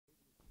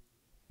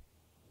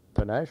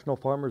the National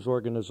Farmers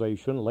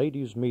Organization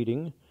Ladies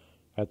Meeting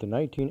at the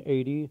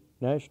 1980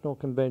 National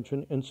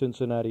Convention in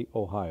Cincinnati,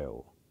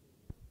 Ohio.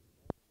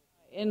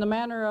 In the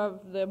manner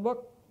of the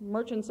book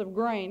Merchants of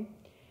Grain,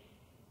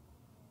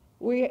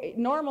 we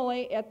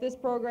normally at this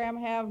program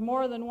have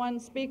more than one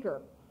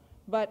speaker,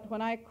 but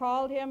when I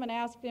called him and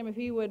asked him if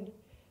he would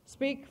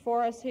speak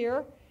for us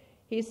here,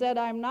 he said,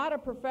 "I'm not a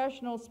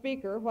professional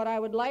speaker. What I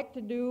would like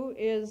to do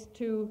is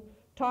to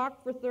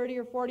talk for 30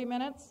 or 40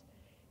 minutes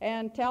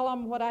and tell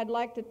them what I'd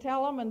like to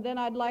tell them, and then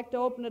I'd like to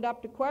open it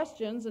up to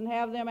questions and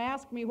have them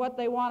ask me what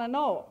they want to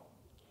know."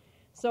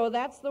 So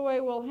that's the way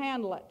we'll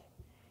handle it.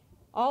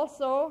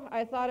 Also,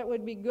 I thought it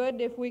would be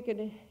good if we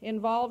could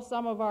involve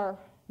some of our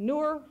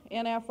newer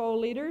NFO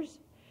leaders,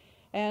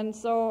 and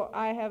so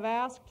I have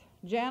asked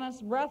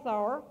Janice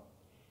Breathauer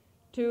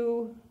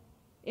to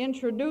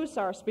introduce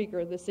our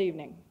speaker this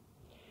evening.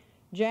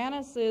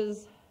 Janice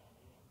is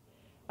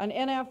an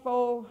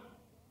NFO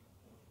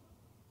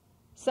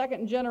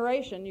second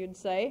generation, you'd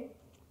say.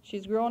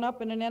 She's grown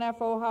up in an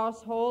NFO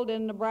household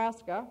in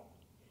Nebraska.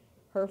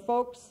 Her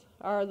folks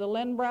are the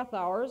Lynn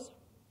Breathauers,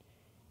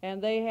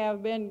 and they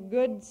have been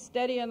good,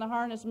 steady in the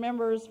harness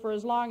members for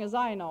as long as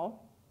I know.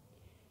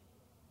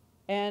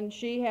 And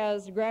she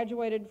has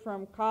graduated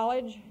from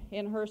college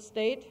in her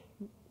state,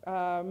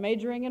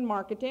 majoring in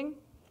marketing.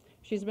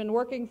 She's been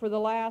working for the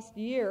last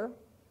year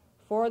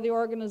for the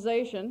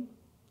organization.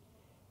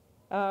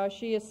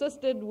 She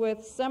assisted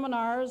with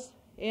seminars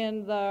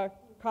in the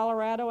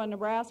Colorado and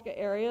Nebraska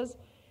areas,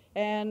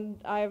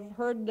 and I've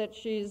heard that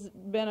she's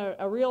been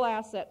a real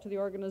asset to the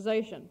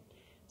organization.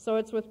 So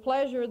it's with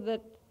pleasure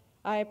that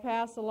I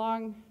pass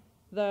along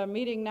the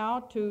meeting now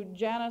to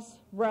Janice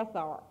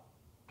Breathauer.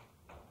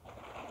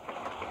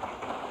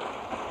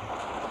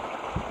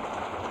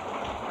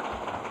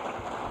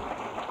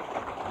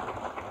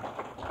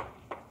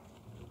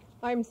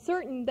 I'm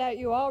certain that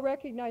you all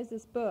recognize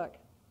this book.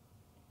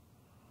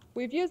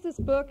 We've used this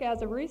book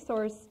as a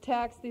resource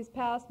text these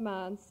past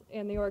months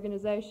in the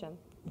organization.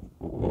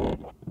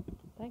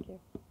 Thank you.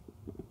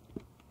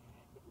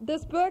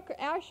 This book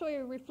actually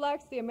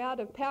reflects the amount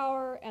of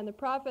power and the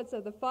profits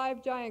of the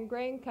 5 giant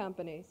grain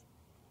companies,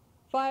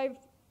 5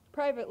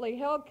 privately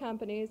held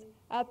companies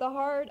at the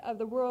heart of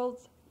the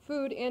world's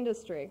food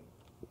industry.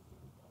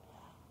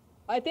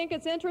 I think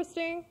it's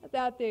interesting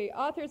that the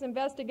author's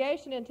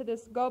investigation into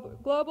this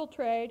global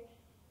trade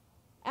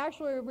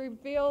actually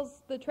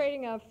reveals the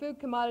trading of food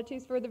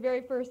commodities for the very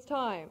first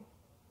time.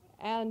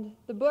 And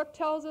the book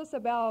tells us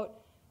about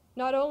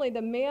not only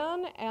the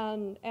men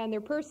and their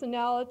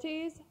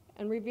personalities,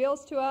 and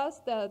reveals to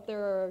us that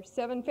there are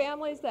 7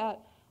 families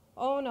that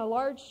own a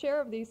large share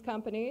of these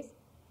companies,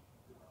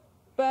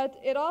 but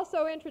it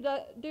also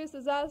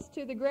introduces us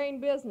to the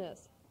grain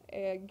business.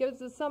 It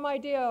gives us some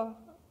idea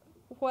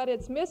what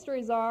its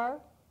mysteries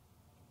are.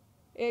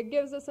 It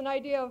gives us an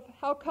idea of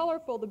how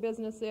colorful the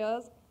business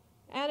is,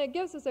 and it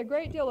gives us a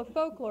great deal of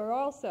folklore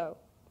also.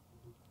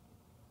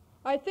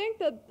 I think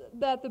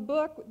that the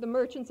book, The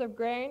Merchants of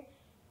Grain,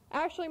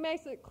 actually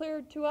makes it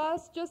clear to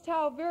us just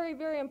how very,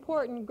 very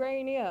important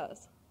grain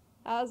is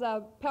as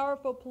a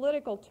powerful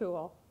political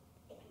tool.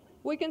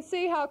 We can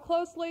see how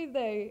closely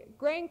the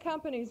grain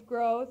company's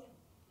growth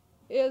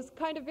is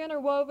kind of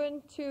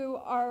interwoven to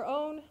our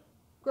own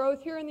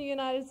growth here in the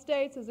United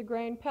States as a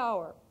grain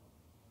power.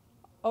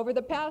 Over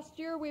the past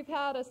year, we've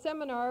had a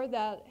seminar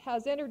that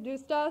has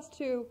introduced us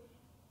to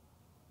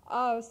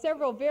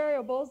several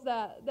variables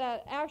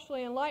that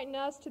actually enlighten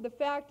us to the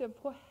fact of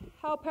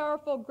how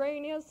powerful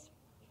grain is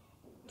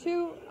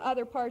to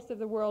other parts of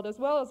the world as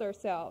well as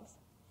ourselves.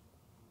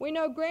 We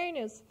know grain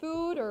is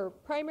food or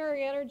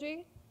primary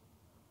energy.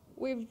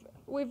 We've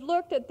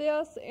looked at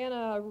this in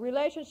a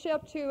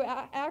relationship to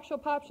actual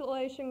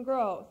population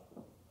growth,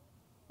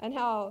 and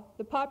how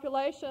the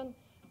population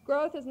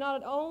growth is not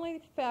an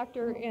only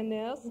factor in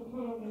this,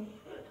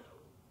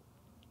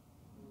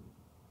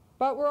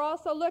 but we're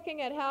also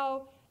looking at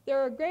how there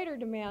are greater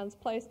demands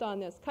placed on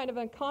this, kind of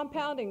in a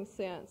compounding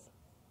sense.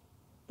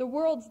 The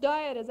world's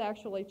diet is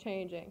actually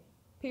changing.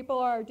 People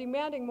are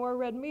demanding more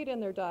red meat in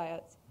their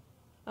diets.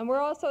 And we're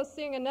also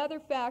seeing another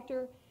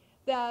factor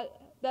that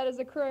is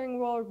occurring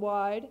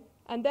worldwide,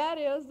 and that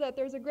is that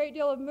there's a great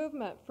deal of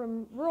movement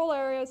from rural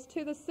areas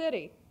to the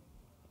city.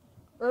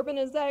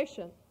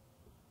 Urbanization.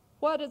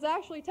 What is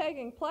actually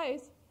taking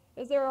place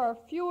is there are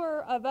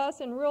fewer of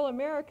us in rural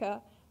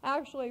America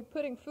actually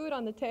putting food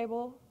on the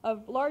table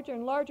of larger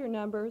and larger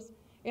numbers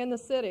in the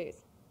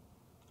cities.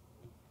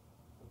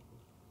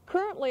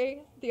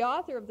 Currently, the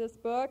author of this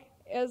book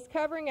is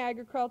covering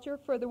agriculture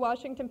for the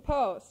Washington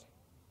Post.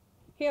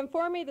 He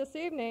informed me this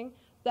evening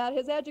that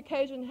his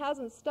education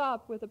hasn't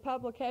stopped with the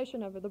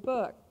publication of the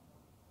book.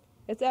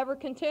 It's ever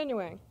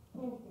continuing.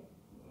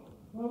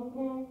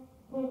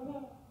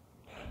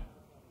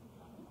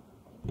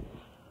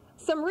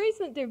 Some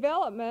recent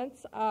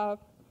developments,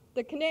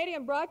 the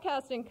Canadian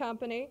Broadcasting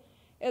Company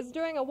is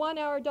doing a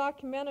 1-hour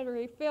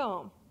documentary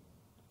film.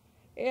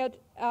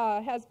 It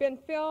has been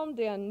filmed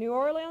in New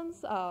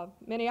Orleans,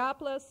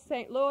 Minneapolis,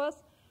 St. Louis,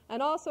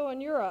 and also in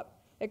Europe.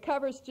 It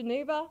covers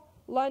Geneva,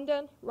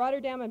 London,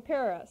 Rotterdam, and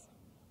Paris.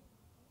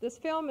 This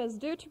film is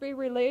due to be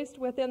released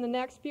within the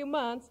next few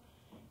months,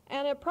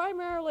 and it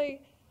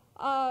primarily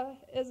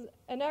is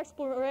an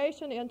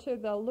exploration into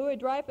the Louis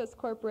Dreyfus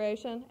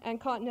Corporation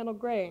and Continental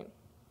Grain.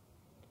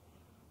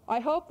 I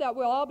hope that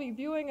we'll all be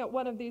viewing it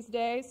one of these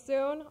days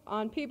soon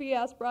on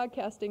PBS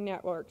broadcasting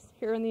networks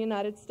here in the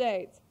United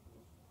States.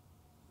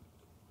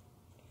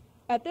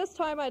 At this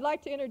time, I'd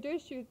like to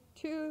introduce you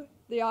to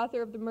the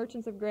author of The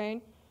Merchants of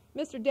Grain,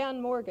 Mr.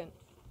 Dan Morgan.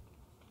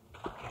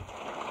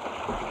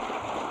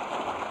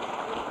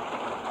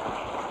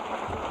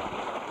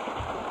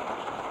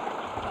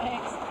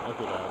 Thanks. Thank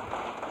you, Dad.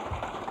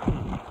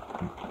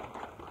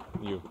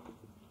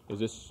 Is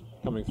this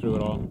coming through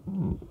at all?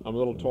 I'm a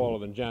little taller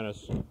than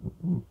Janice.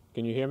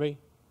 Can you hear me?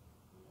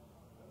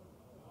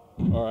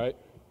 All right.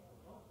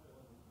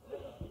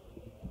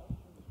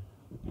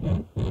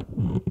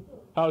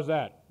 How's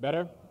that?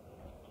 Better?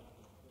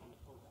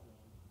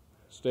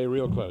 Stay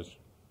real close.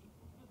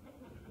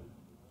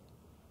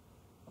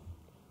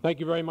 Thank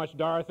you very much,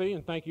 Dorothy,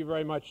 and thank you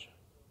very much,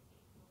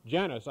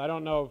 Janice. I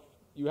don't know if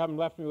you haven't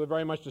left me with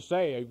very much to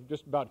say. I've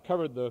just about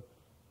covered the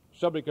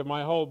subject of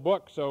my whole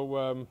book,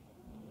 so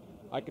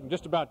I can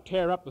just about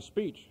tear up the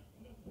speech.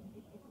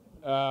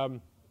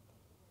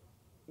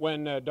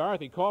 When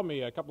Dorothy called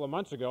me a couple of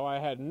months ago, I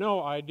had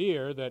no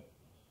idea that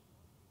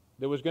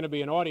there was going to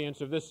be an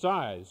audience of this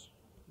size.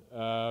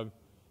 And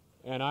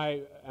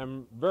I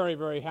am very,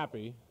 very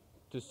happy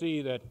to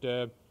see that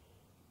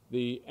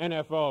the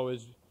NFO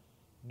is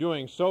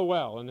doing so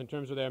well in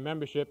terms of their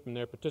membership and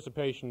their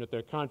participation at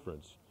their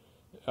conference.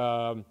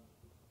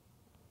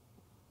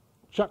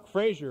 Chuck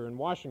Frazier in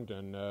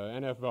Washington,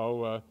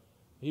 NFO,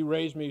 he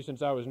raised me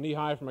since I was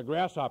knee-high from a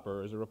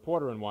grasshopper as a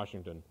reporter in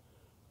Washington.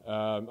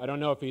 I don't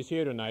know if he's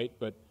here tonight,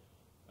 but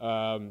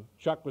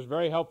Chuck was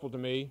very helpful to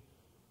me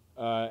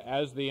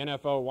as the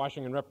NFO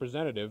Washington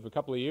representative a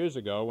couple of years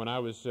ago when I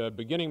was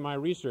beginning my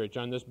research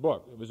on this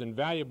book. It was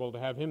invaluable to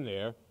have him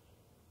there,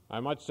 I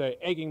might say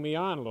egging me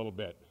on a little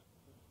bit.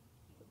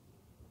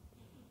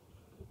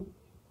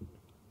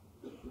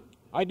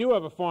 I do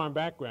have a farm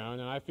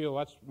background, and I feel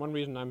that's one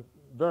reason I'm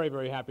very,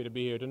 very happy to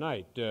be here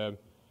tonight.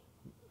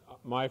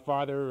 My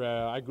father,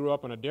 I grew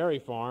up on a dairy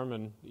farm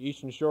in the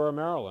Eastern Shore of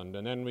Maryland,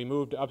 and then we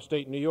moved to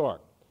upstate New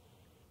York.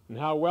 And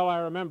how well I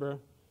remember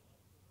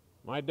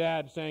my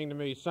dad saying to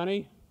me,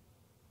 "Sonny,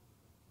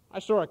 I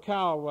saw a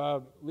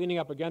cow leaning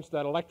up against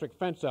that electric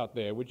fence out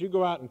there. Would you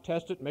go out and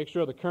test it, make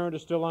sure the current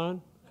is still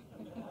on?"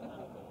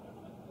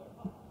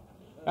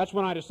 That's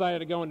when I decided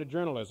to go into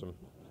journalism.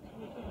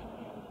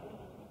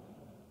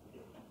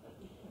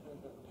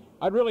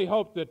 I'd really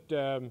hoped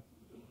that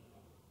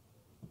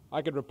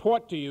I could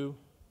report to you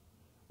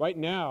right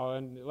now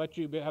and let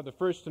you have the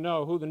first to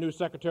know who the new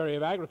Secretary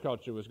of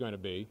Agriculture was going to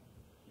be.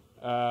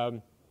 I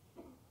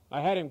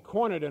had him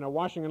cornered in a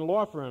Washington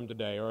law firm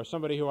today, or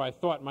somebody who I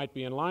thought might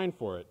be in line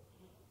for it.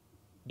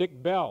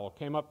 Dick Bell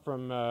came up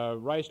from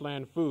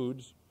Riceland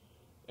Foods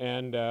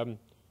and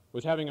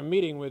was having a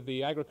meeting with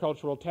the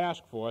Agricultural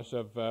Task Force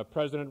of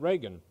President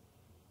Reagan.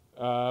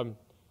 And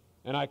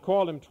I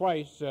called him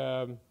twice,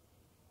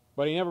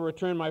 but he never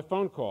returned my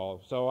phone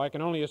call, so I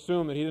can only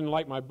assume that he didn't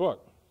like my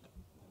book.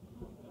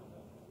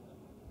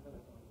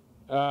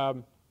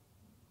 But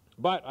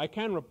I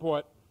can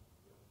report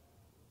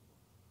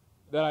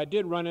that I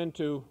did run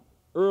into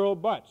Earl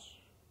Butz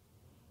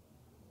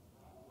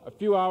a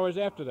few hours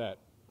after that.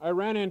 I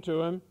ran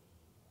into him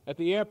at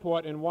the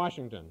airport in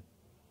Washington.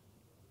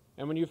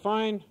 And when you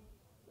find,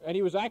 and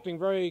he was acting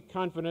very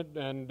confident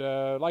and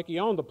like he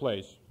owned the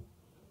place.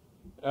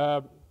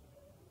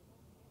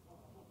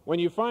 When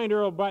you find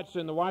Earl Butz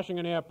in the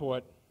Washington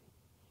airport,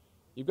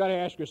 you've got to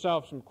ask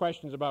yourself some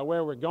questions about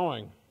where we're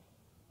going.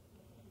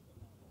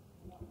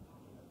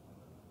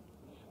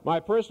 My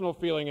personal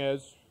feeling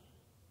is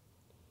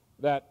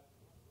that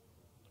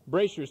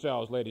brace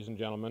yourselves, ladies and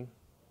gentlemen,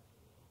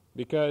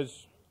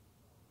 because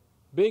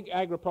the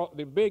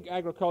big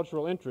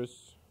agricultural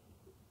interests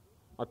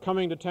are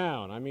coming to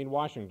town. I mean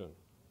Washington.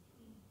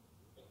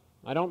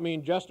 I don't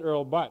mean just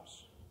Earl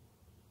Butz.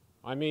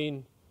 I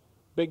mean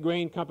big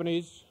grain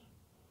companies,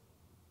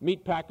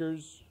 meat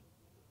packers,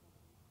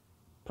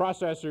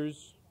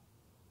 processors,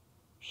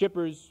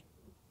 shippers,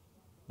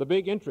 the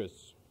big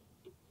interests.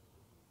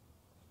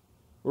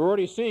 We're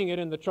already seeing it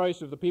in the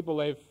choice of the people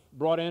they've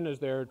brought in as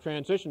their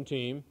transition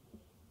team.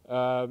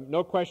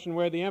 No question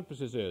where the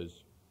emphasis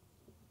is.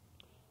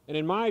 And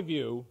in my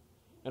view,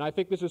 and I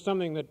think this is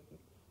something that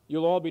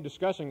you'll all be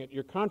discussing at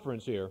your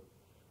conference here,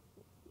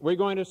 we're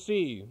going to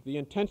see the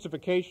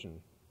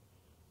intensification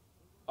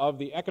of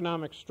the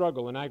economic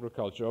struggle in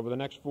agriculture over the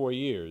next 4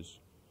 years.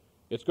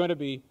 It's going to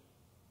be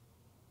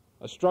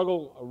a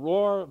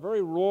struggle,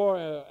 very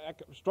raw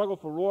struggle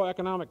for raw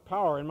economic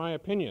power, in my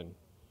opinion.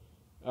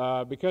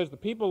 Because the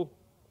people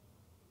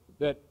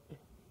that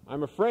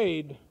I'm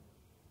afraid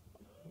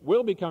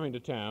will be coming to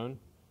town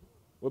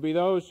will be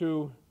those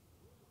who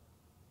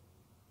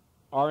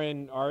are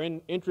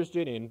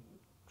interested in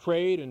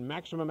trade and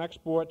maximum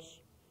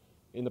exports,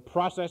 in the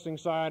processing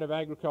side of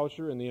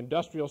agriculture, in the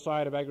industrial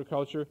side of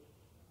agriculture,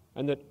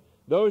 and that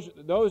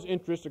those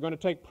interests are going to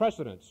take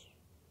precedence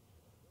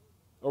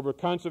over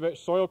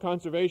soil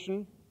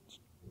conservation,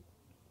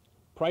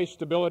 price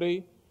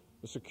stability,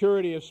 the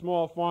security of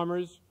small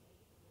farmers,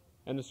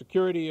 and the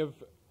security of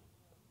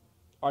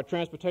our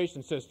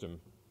transportation system.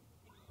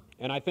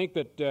 And I think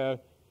that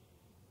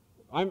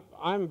I'm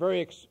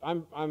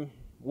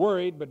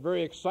worried but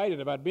very excited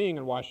about being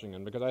in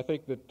Washington, because I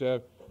think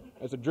that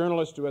as a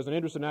journalist who has an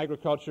interest in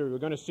agriculture, we're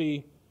going to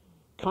see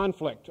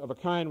conflict of a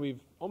kind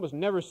we've almost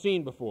never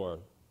seen before,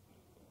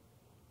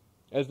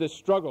 as this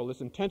struggle, this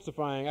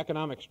intensifying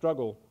economic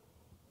struggle,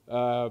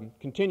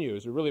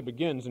 continues. It really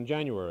begins in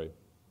January.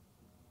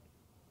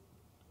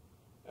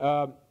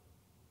 Well,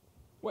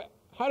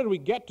 how did we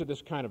get to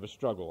this kind of a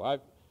struggle?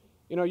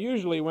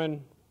 Usually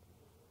when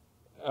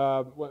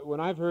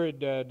I've heard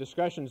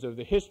discussions of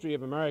the history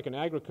of American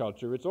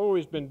agriculture, it's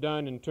always been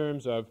done in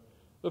terms of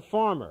the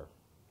farmer.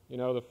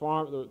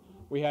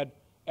 We had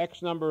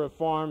X number of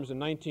farms in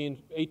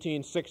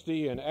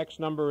 1860 and X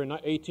number in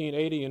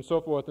 1880 and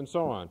so forth and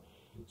so on.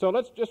 So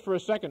let's just for a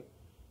second,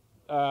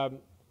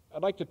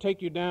 I'd like to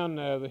take you down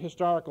the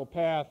historical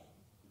path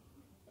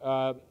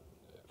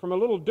from a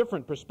little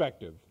different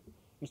perspective.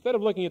 Instead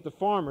of looking at the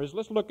farmers,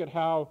 let's look at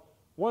how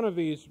one of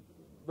these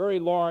very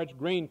large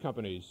grain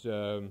companies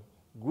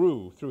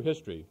grew through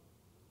history.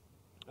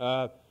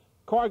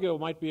 Cargill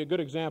might be a good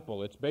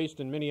example. It's based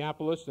in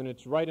Minneapolis, and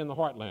it's right in the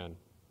heartland.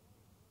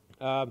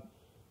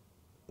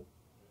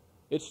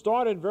 It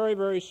started very,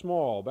 very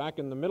small back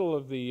in the middle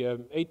of the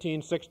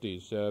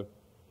 1860s.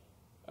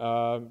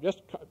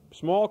 Just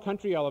small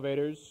country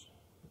elevators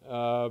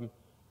on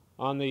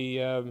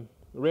the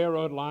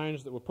railroad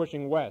lines that were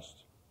pushing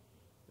west.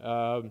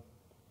 The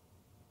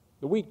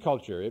wheat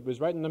culture, it was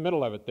right in the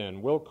middle of it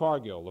then. Will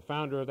Cargill, the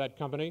founder of that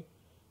company,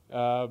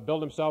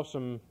 built himself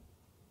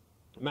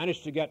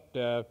managed to get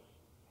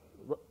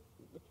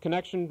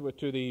connection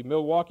to the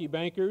Milwaukee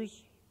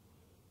bankers,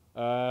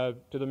 to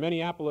the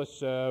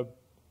Minneapolis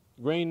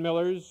grain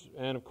millers,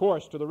 and of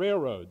course to the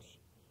railroads.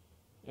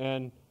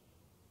 And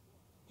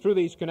through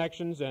these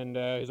connections and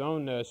his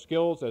own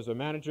skills as a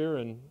manager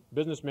and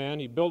businessman,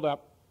 he built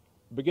up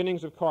the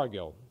beginnings of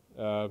Cargill.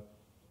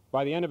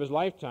 By the end of his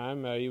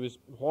lifetime, he was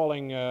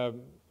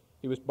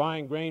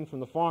buying grain from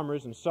the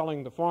farmers and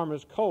selling the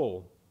farmers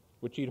coal,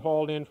 which he'd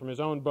hauled in from his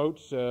own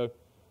boats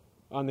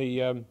on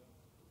the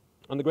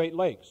Great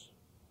Lakes.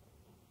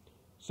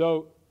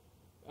 So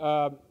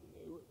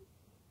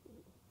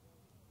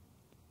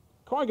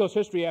Cargill's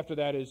history after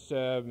that is,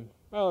 it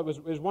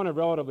was one of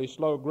relatively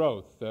slow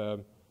growth.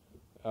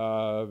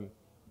 An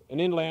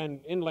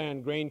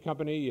inland grain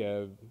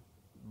company,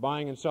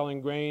 buying and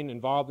selling grain,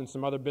 involved in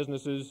some other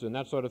businesses and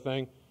that sort of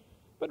thing,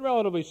 but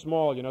relatively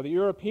small. The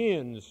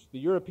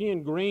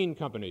European grain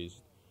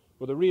companies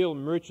were the real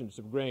merchants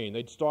of grain.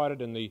 They'd started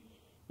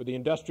with the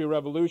Industrial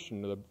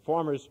Revolution. The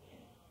farmers,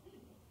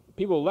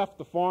 people left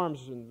the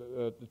farms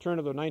at the turn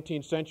of the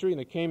 19th century, and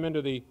they came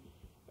into the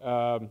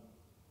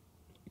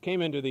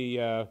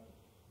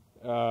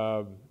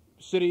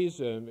cities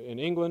in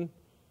England,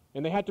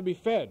 and they had to be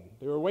fed.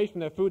 They were away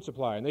from their food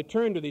supply, and they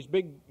turned to these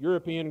big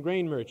European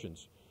grain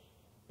merchants.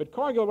 But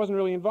Cargill wasn't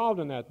really involved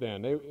in that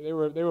then. They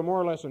were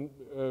more or less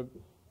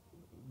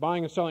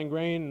buying and selling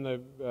grain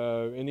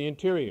in the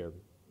interior.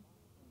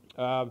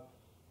 And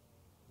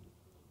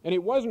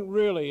it wasn't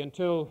really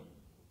until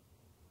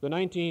the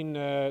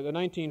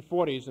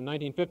 1940s and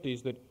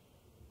 1950s that,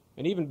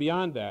 and even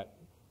beyond that,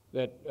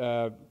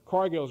 that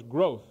Cargill's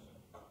growth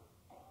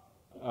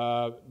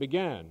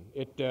began.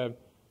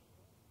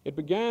 It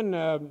began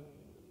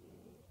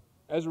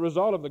as a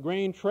result of the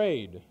grain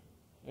trade,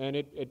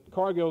 and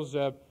Cargill's,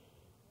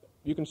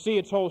 you can see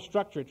its whole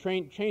structure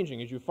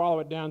changing as you follow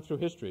it down through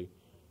history.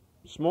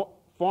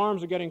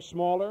 Farms are getting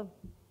smaller,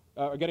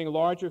 are getting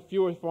larger,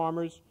 fewer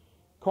farmers.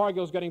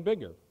 Cargill's getting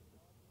bigger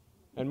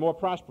and more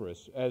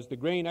prosperous as the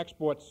grain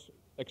exports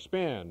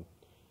expand.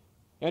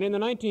 And in the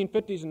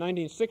 1950s and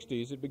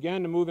 1960s, it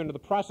began to move into the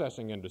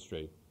processing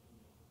industry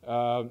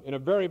in a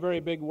very, very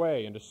big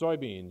way, into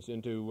soybeans,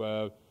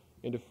 into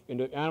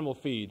animal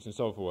feeds, and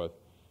so forth.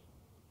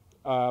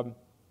 And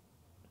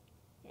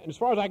as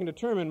far as I can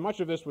determine, much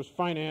of this was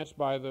financed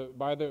by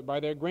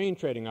their grain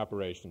trading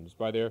operations,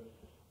 by their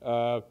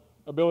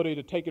ability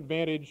to take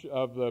advantage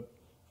of the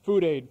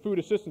food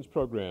assistance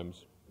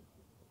programs.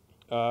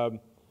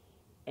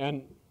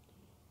 And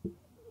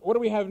what do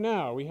we have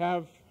now? We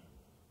have,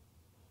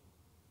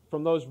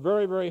 from those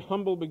very, very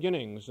humble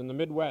beginnings in the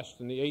Midwest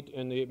in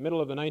the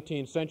middle of the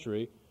 19th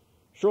century,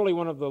 surely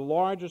one of the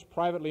largest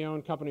privately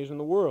owned companies in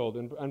the world,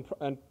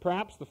 and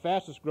perhaps the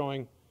fastest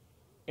growing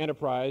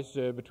enterprise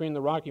between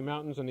the Rocky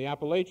Mountains and the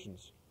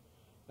Appalachians.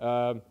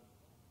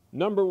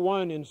 Number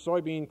one in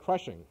soybean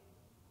crushing.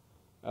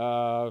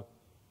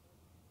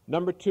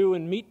 Number two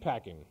in meat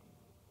packing.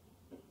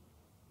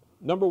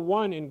 Number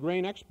one in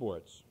grain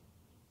exports.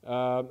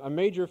 A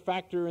major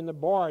factor in the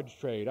barge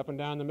trade up and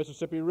down the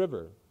Mississippi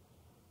River.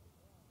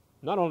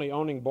 Not only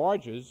owning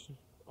barges,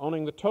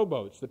 owning the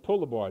towboats that pull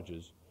the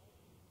barges.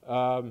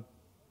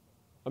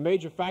 a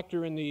major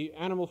factor in the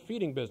animal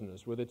feeding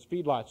business with its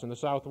feedlots in the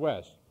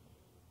Southwest.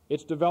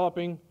 It's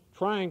developing,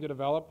 trying to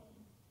develop,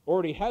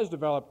 already has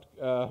developed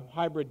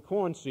hybrid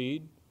corn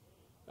seed,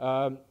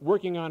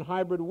 working on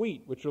hybrid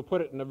wheat, which will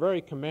put it in a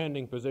very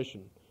commanding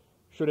position,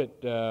 should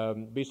it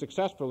be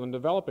successful in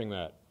developing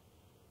that.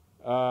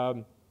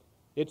 So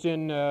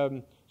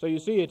you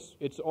see,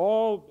 it's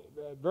all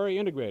very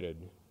integrated.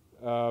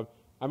 I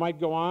might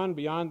go on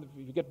beyond,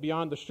 if you get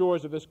beyond the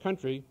shores of this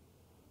country,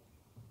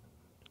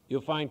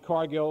 you'll find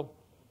Cargill,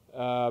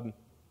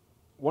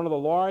 one of the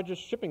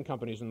largest shipping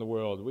companies in the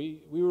world.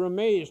 We were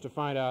amazed to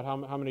find out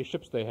how many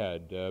ships they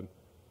had.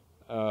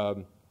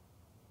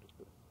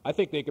 I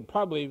think they could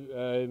probably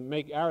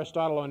make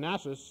Aristotle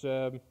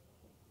Onassis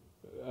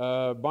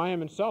buy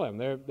them and sell them.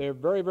 They're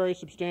very, very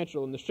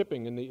substantial in the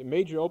shipping, in the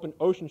major open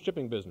ocean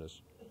shipping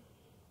business.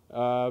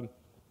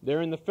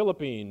 They're in the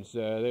Philippines.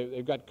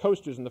 They've got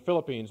coasters in the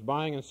Philippines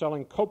buying and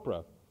selling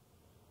copra.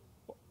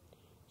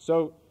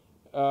 So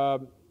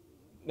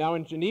now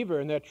in Geneva,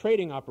 in their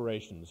trading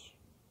operations,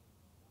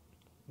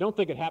 don't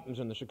think it happens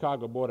in the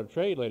Chicago Board of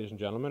Trade, ladies and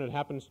gentlemen. It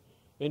happens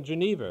in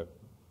Geneva,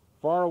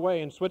 far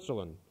away in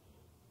Switzerland.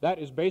 That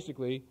is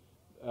basically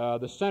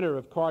the center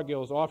of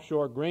Cargill's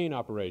offshore grain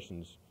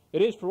operations.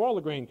 It is for all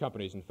the grain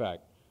companies, in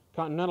fact.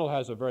 Continental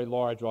has a very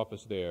large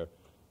office there.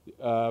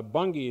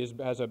 Bunge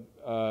has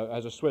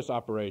a Swiss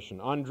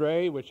operation.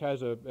 Andre, which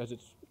has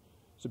its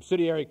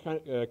subsidiary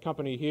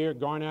company here,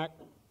 Garnac,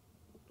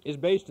 is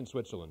based in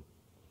Switzerland.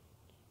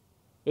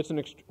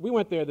 We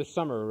went there this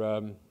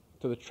summer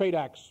to the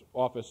TradeAx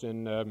office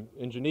in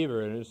Geneva,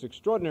 and it's an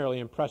extraordinarily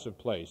impressive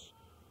place.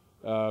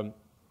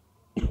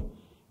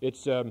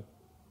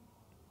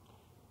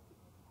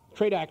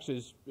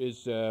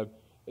 TradeAx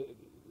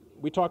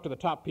we talked to the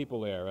top people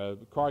there.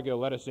 Cargill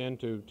let us in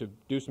to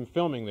do some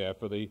filming there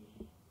for the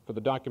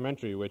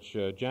documentary which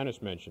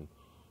Janice mentioned.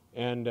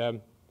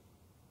 And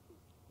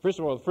first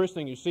of all, the first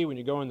thing you see when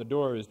you go in the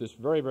door is this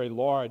very, very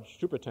large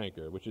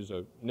supertanker, which is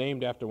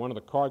named after one of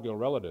the Cargill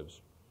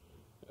relatives.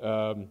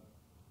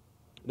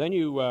 Then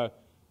you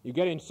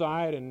get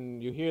inside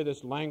and you hear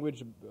this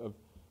language of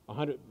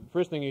 100.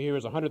 First thing you hear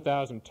is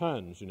 100,000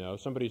 tons. You know,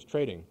 somebody's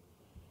trading.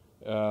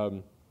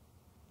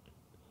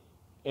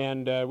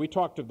 And we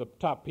talked to the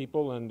top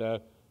people, and I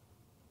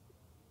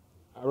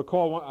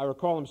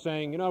recall them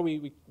saying, you know,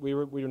 we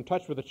were in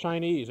touch with the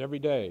Chinese every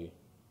day.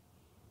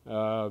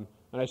 And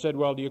I said,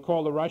 well, do you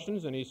call the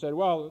Russians? And he said,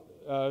 well,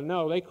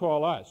 no, they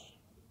call us.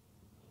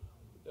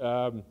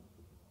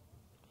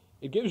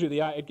 It gives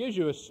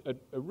you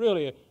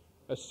really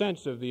a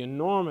sense of the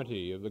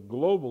enormity of the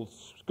global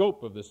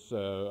scope of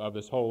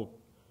this whole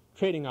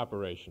trading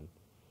operation.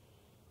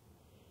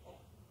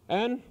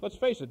 And let's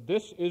face it,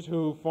 this is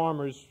who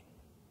farmers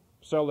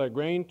sell their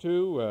grain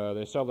to,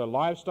 they sell their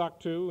livestock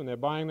to, and they're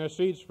buying their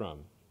seeds from.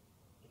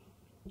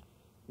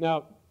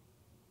 Now,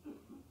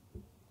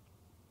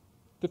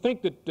 to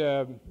think that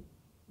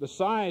the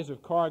size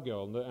of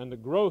Cargill and the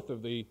growth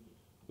of the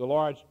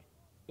large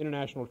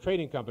international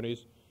trading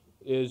companies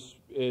is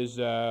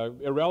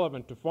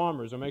irrelevant to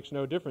farmers or makes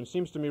no difference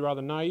seems to me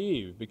rather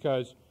naive,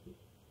 because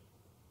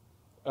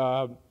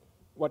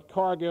what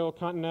Cargill,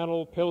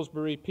 Continental,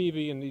 Pillsbury,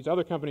 Peavey, and these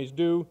other companies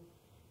do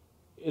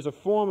is a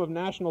form of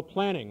national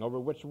planning over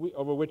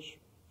which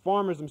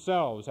farmers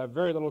themselves have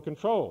very little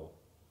control.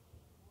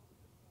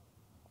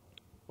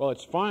 Well,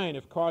 it's fine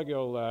if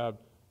Cargill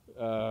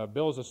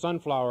builds a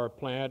sunflower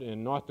plant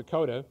in North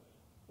Dakota,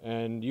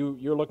 and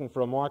you're looking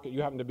for a market.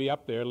 You happen to be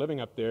up there,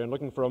 living up there, and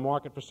looking for a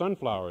market for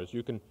sunflowers.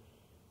 You can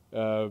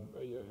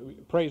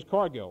praise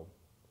Cargill.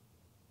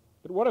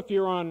 But what if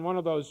you're on one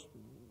of those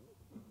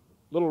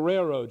little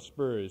railroad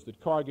spurs that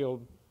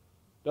Cargill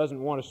doesn't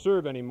want to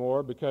serve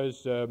anymore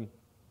because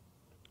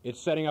it's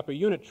setting up a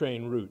unit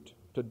train route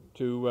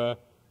to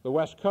the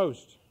West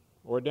Coast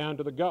or down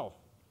to the Gulf?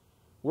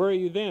 Where are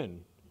you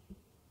then?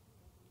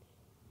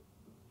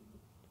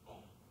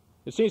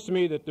 It seems to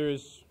me that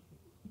there's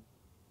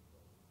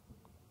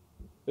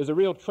a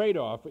real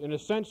trade-off. In a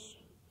sense,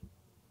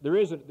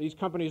 these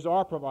companies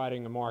are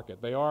providing a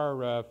market. They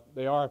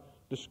are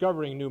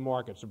discovering new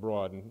markets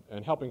abroad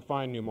and helping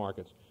find new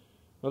markets.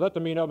 Now, let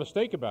there be no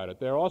mistake about it.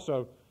 They're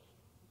also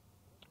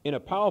in a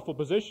powerful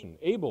position,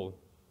 able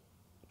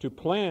to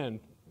plan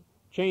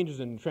changes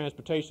in the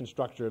transportation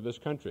structure of this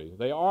country.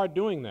 They are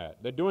doing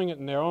that. They're doing it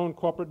in their own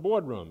corporate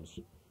boardrooms.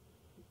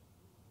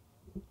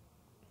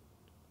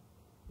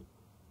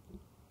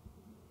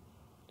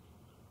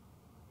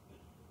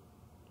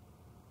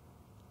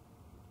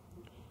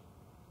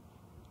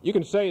 You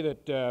can say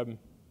that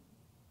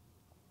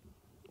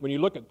when you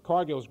look at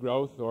Cargill's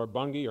growth, or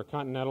Bunge, or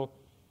Continental,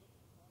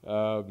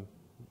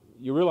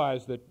 you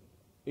realize that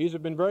these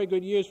have been very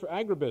good years for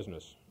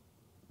agribusiness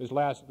this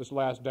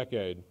last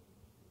decade.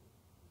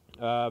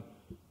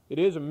 It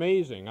is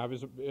amazing. I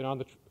was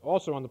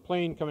also on the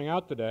plane coming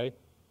out today.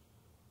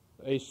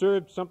 They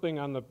served something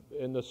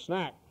in the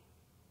snack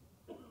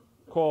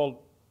called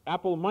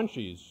Apple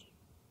Munchies,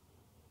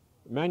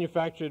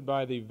 manufactured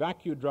by the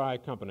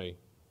VacuDry Company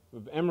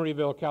of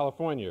Emeryville,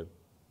 California.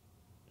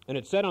 And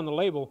it said on the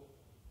label,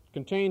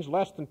 contains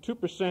less than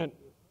 2%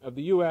 of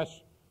the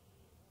U.S.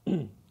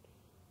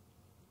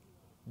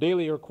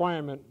 daily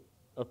requirement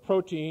of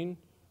protein,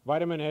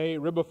 vitamin A,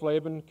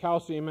 riboflavin,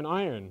 calcium, and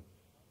iron.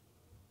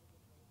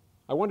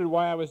 I wondered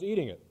why I was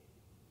eating it.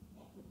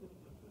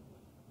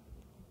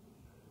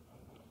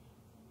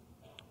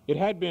 It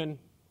had been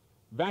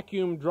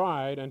vacuum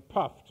dried and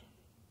puffed,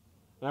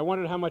 and I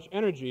wondered how much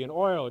energy and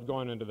oil had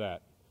gone into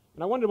that.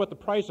 And I wondered what the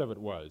price of it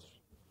was.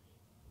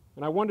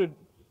 And I wondered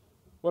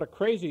what a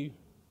crazy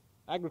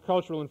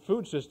agricultural and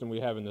food system we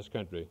have in this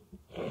country.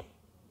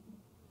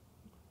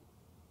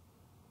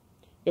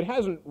 It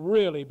hasn't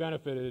really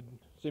benefited,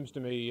 seems to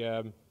me,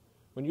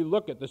 when you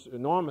look at this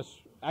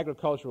enormous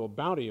agricultural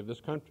bounty of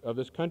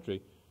this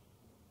country,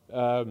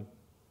 the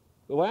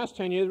last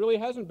 10 years really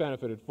hasn't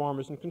benefited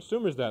farmers and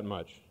consumers that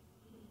much.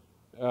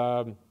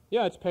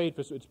 Yeah, it's paid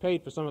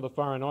for some of the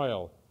foreign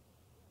oil.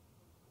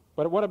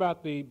 But what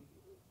about the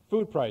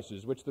food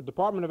prices, which the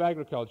Department of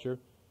Agriculture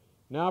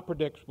now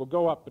predicts will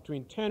go up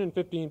between 10 and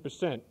 15%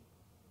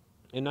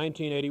 in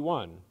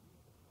 1981?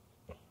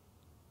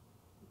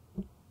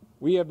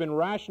 We have been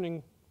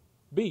rationing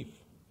beef.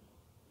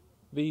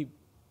 The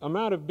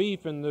amount of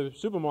beef in the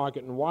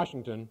supermarket in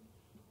Washington,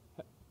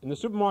 in the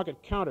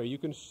supermarket counter, you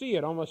can see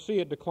it, almost see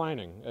it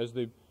declining as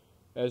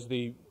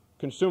the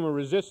consumer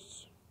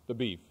resists the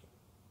beef,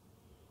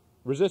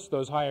 resists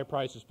those higher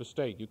prices for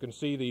steak. You can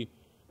see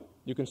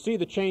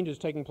the changes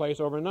taking place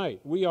overnight.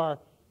 We are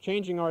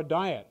changing our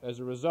diet as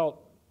a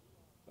result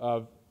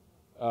of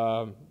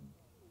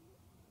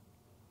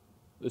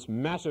this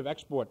massive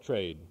export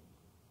trade.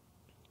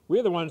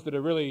 We're the ones that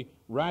are really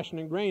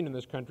rationing grain in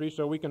this country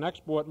so we can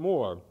export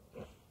more.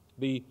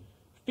 The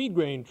feed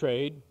grain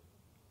trade,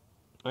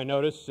 I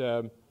notice,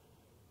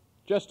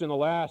 just in the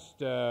last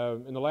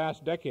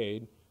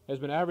decade, has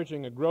been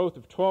averaging a growth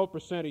of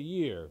 12% a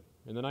year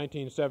in the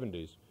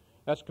 1970s.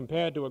 That's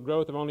compared to a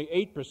growth of only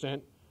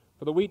 8%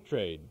 for the wheat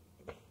trade.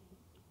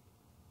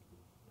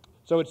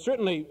 So it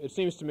certainly, it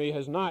seems to me,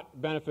 has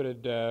not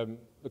benefited the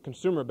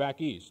consumer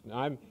back east.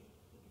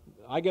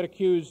 I get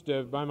accused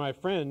by my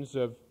friends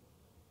of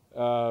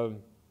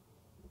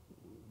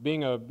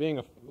being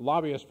a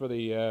lobbyist for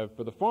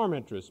the farm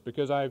interests,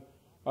 because I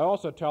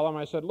also tell them,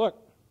 I said, look,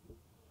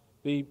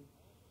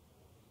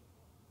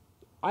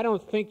 I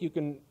don't think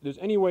there's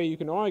any way you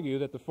can argue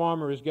that the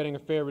farmer is getting a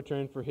fair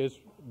return for his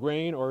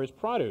grain or his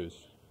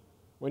produce.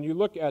 When you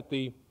look at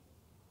the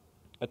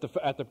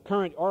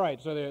current, all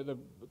right, so the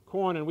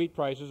corn and wheat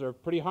prices are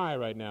pretty high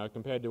right now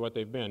compared to what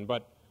they've been,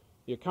 but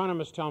the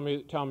economists tell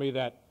me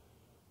that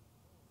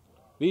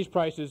these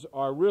prices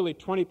are really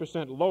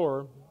 20%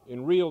 lower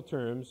in real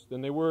terms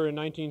than they were in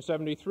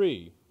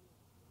 1973.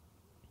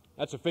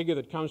 That's a figure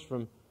that comes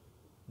from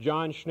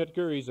John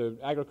Schnitker. He's an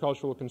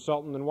agricultural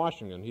consultant in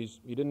Washington. He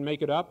didn't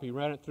make it up. He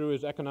ran it through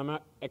his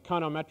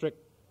econometric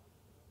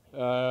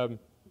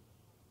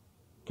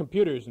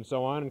computers and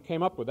so on and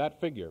came up with that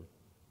figure.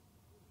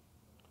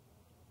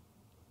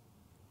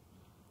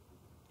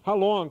 How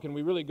long can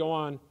we really go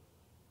on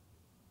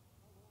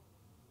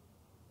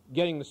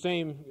getting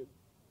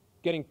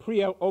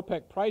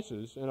pre-OPEC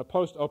prices in a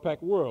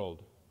post-OPEC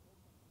world?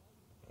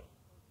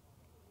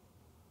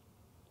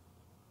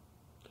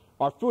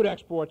 Our food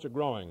exports are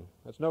growing.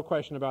 There's no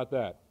question about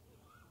that.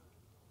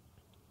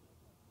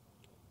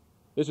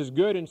 This is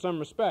good in some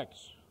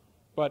respects,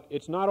 but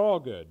it's not all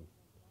good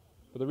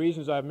for the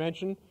reasons I've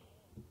mentioned.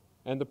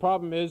 And the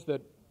problem is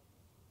that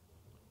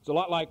it's a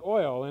lot like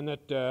oil in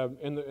that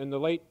in the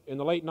late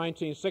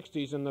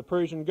 1960s in the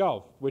Persian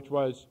Gulf, which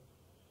was,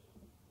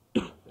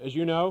 as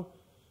you know,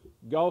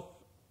 Gulf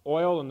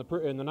oil in the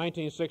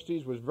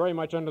 1960s was very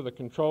much under the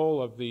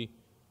control of the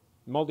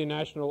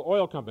multinational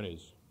oil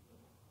companies.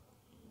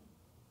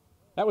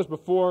 That was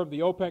before the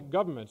OPEC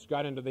governments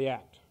got into the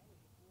act.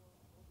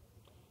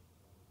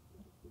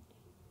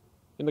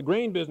 In the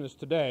grain business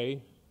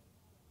today,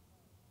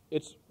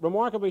 it's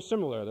remarkably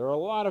similar. There are a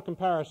lot of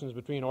comparisons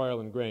between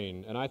oil and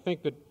grain, and I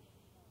think that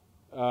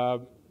there's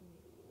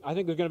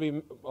going to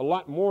be a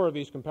lot more of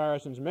these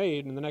comparisons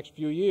made in the next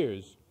few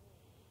years.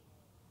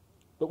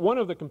 But one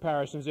of the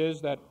comparisons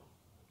is that,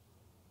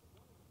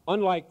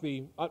 unlike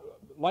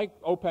like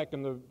OPEC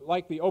and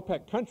like the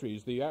OPEC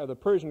countries, the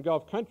Persian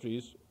Gulf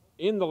countries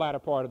in the latter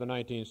part of the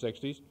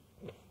 1960s,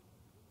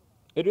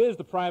 it is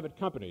the private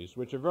companies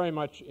which are very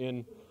much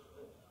in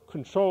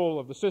control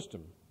of the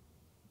system.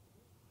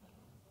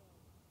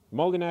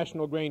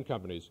 Multinational grain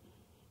companies,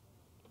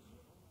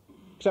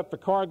 except for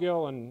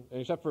Cargill and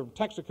except for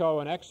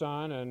Texaco and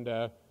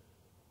Exxon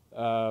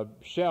and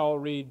Shell,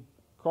 read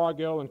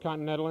Cargill and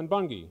Continental and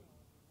Bunge.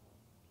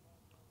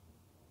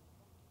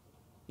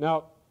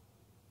 Now,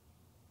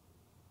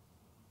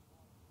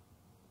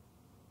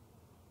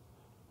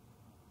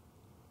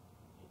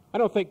 I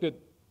don't think that,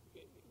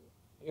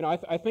 you know,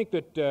 I think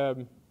that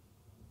the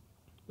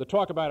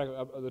talk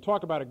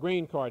about a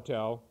grain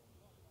cartel,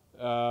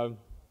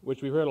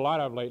 which we've heard a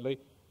lot of lately,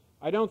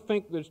 I don't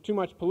think there's too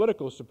much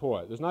political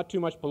support. There's not too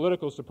much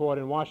political support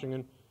in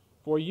Washington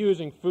for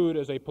using food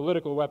as a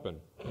political weapon.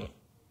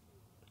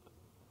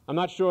 I'm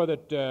not sure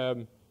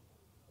that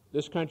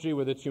this country,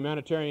 with its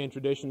humanitarian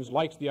traditions,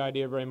 likes the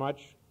idea very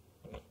much,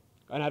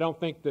 and I don't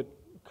think that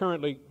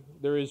currently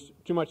there is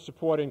too much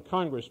support in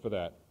Congress for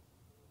that,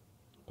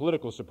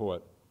 political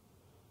support.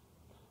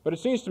 But it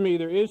seems to me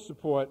there is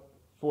support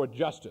for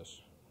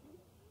justice,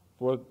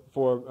 for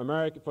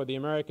the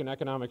American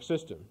economic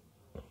system.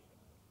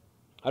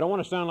 I don't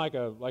want to sound like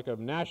a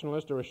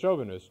nationalist or a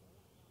chauvinist,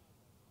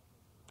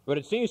 but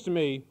it seems to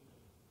me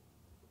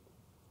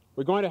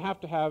we're going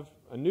to have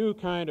a new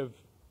kind of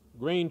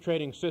grain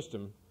trading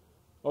system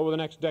over the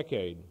next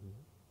decade,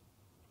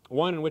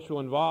 one in which will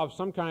involve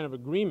some kind of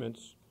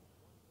agreements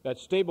that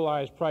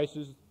stabilize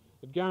prices,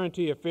 that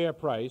guarantee a fair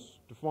price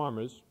to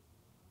farmers,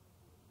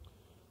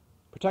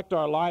 protect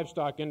our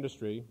livestock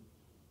industry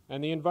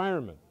and the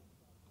environment.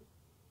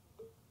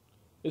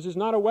 This is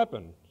not a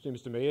weapon, it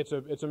seems to me.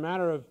 It's a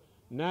matter of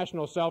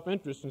national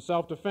self-interest and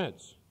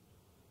self-defense.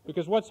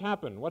 Because what's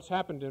happened? What's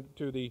happened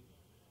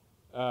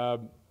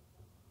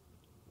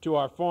to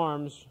our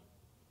farms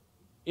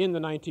in the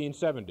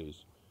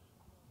 1970s?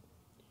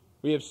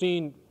 We have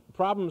seen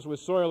problems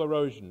with soil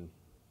erosion,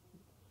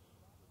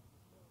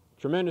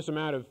 tremendous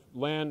amount of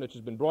land that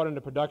has been brought into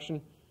production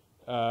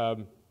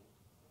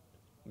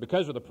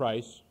because of the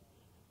price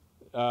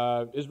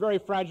is very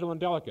fragile and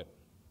delicate.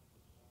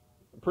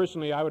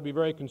 Personally, I would be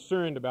very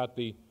concerned about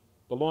the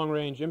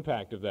long-range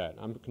impact of that.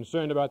 I'm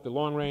concerned about the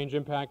long-range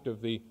impact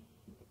of the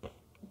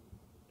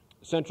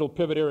central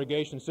pivot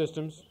irrigation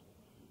systems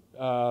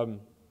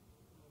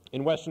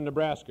in western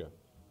Nebraska.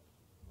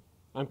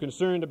 I'm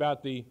concerned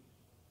about the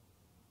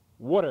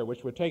water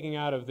which we're taking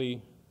out of the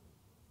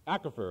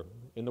aquifer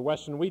in the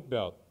western wheat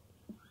belt.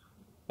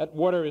 That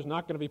water is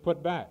not going to be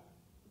put back.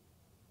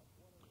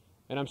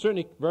 And I'm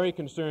certainly very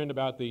concerned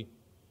about the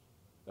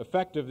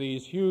effect of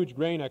these huge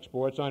grain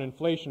exports on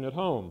inflation at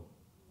home.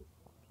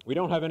 We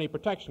don't have any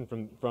protection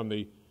from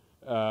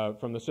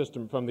the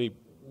system, from the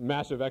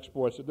massive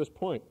exports at this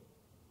point.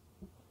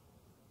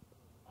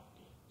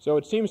 So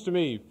it seems to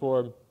me,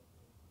 for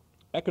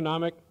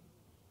economic,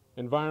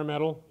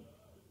 environmental,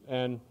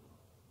 and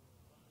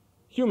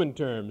human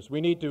terms, we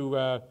need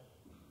to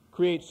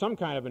create some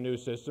kind of a new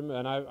system,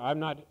 and I'm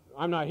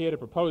not here to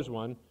propose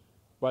one,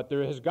 but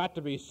there has got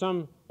to be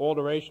some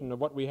alteration of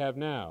what we have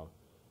now.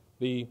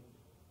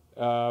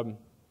 I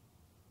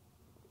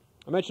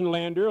mentioned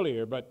land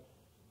earlier, but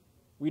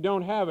we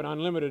don't have an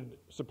unlimited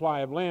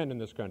supply of land in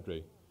this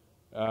country.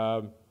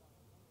 I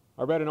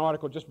read an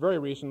article just very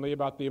recently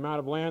about the amount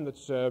of land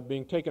that's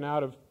being taken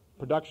out of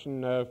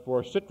production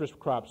for citrus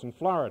crops in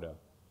Florida.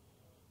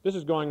 This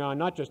is going on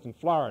not just in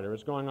Florida,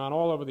 it's going on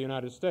all over the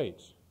United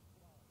States.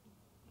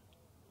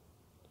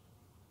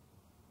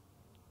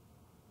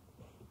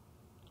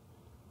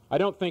 I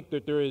don't think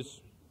that there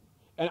is,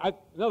 and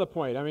another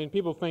point, I mean,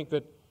 people think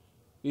that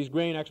these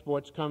grain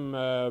exports come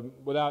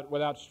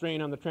without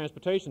strain on the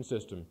transportation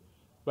system.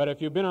 But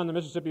if you've been on the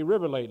Mississippi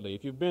River lately,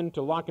 if you've been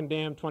to Lock and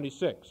Dam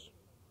 26,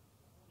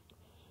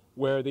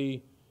 where the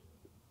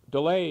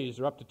delays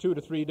are up to 2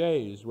 to 3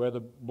 days, where the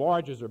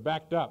barges are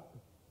backed up,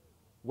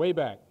 way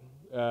back,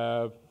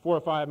 4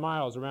 or 5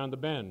 miles around the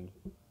bend,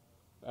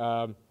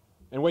 and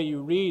where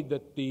you read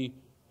that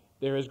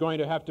there is going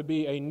to have to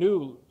be a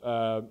new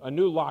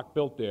lock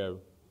built there,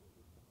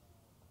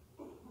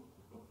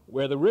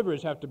 where the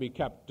rivers have to be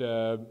kept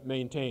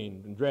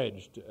maintained and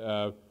dredged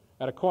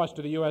at a cost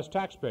to the U.S.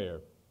 taxpayer,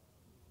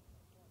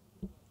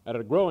 at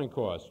a growing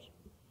cost.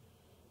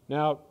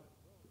 Now,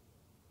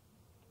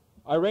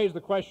 I raise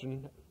the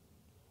question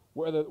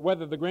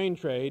whether the grain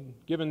trade,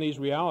 given these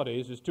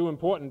realities, is too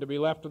important to be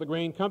left to the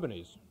grain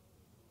companies.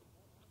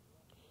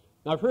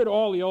 Now, I've heard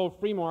all the old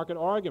free market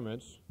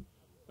arguments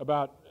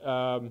about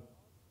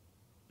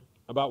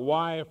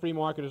why a free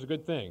market is a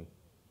good thing.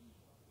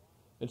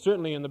 And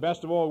certainly in the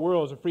best of all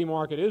worlds, a free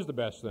market is the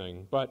best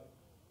thing. But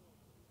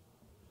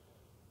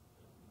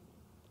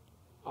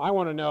I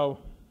want to know,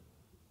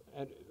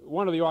 and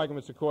one of the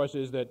arguments, of course,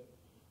 is that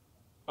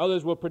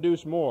others will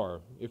produce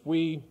more. If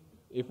we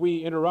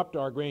interrupt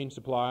our grain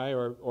supply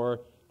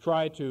or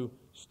try to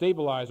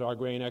stabilize our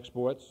grain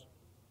exports,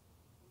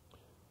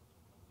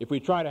 if we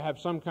try to have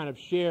some kind of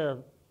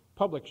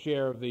public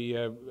share of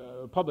the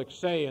public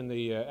say in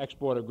the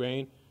export of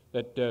grain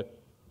that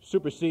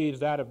supersedes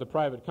that of the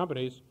private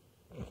companies,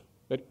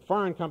 that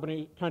foreign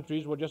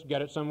countries will just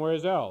get it somewhere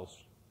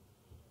else.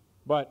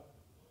 But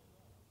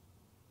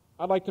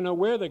I'd like to know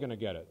where they're going to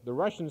get it. The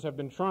Russians have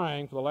been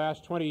trying for the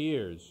last 20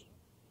 years.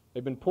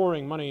 They've been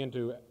pouring money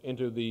into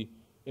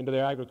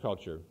their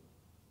agriculture.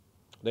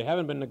 They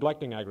haven't been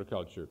neglecting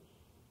agriculture.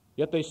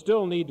 Yet they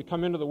still need to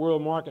come into the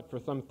world market for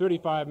some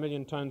 35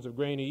 million tons of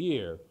grain a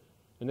year,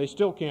 and they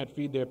still can't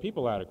feed their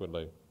people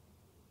adequately.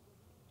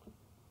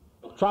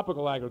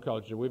 Tropical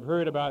agriculture. We've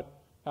heard about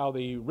how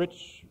the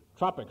rich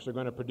tropics are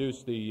going to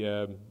produce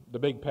the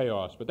big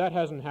payoffs, but that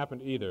hasn't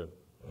happened either.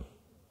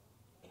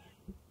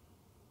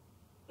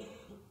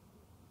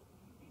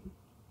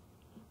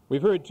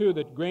 We've heard, too,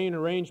 that grain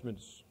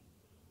arrangements,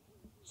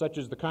 such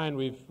as the kind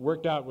we've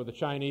worked out with the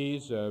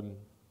Chinese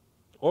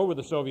or with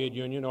the Soviet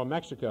Union or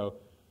Mexico,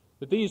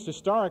 that these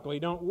historically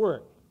don't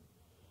work.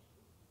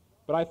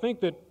 But I think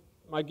that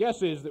my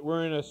guess is that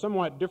we're in a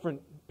somewhat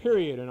different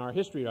period in our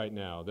history right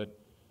now, that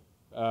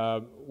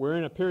we're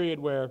in a period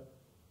where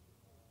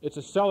it's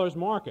a seller's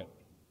market,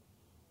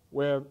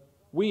 where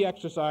we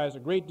exercise a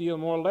great deal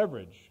more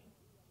leverage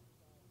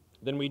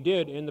than we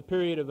did in the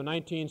period of the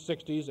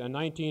 1960s and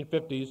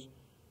 1950s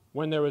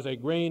when there was a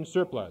grain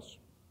surplus.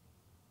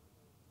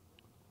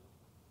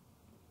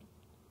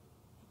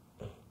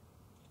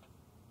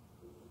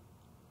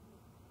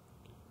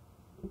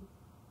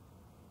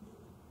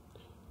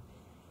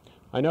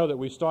 I know that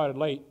we started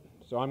late,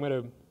 so I'm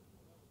going to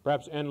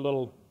perhaps end a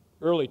little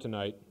early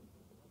tonight.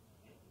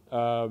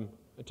 I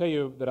tell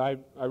you that I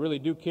really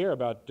do care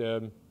about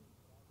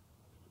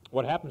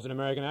what happens in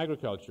American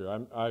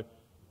agriculture.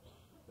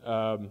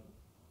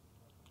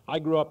 I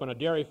grew up on a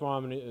dairy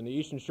farm in the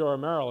eastern shore of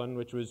Maryland,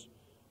 which was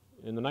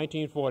in the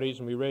 1940s,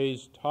 and we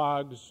raised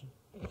hogs,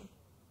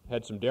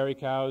 had some dairy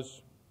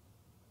cows,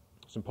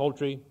 some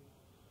poultry,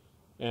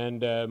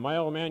 and my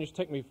old man used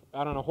to take me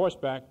out on a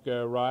horseback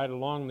ride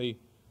along the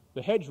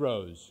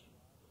hedgerows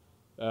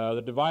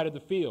that divided the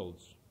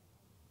fields.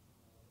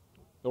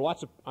 There were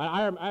lots of,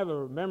 I have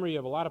a memory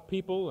of a lot of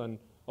people and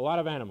a lot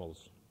of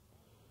animals.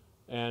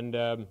 And,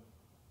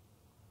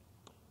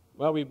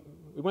 well, we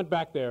went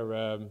back there,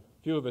 a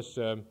few of us,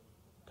 a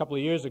couple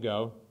of years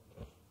ago,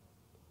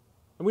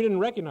 and we didn't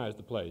recognize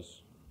the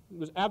place. It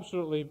was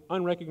absolutely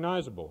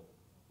unrecognizable.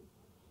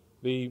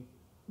 The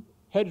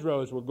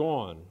hedgerows were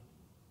gone.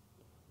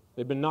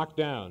 They'd been knocked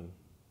down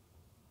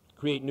to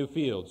create new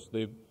fields.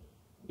 The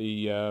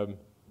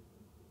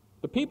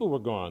people were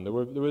gone.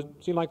 It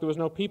seemed like there was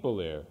no people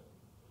there.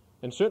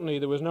 And certainly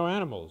there was no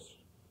animals.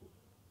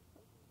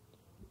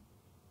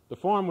 The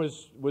farm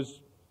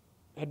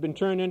had been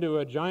turned into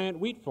a giant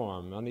wheat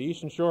farm on the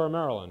eastern shore of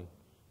Maryland.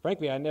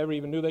 Frankly, I never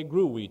even knew they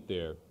grew wheat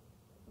there.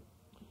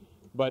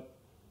 But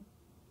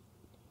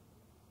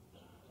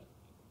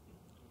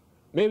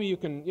maybe you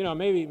can,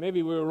 maybe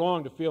we were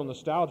wrong to feel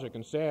nostalgic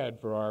and sad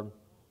for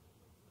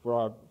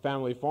our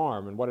family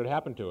farm and what had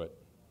happened to it.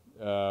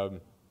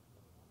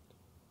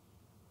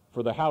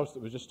 For the house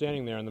that was just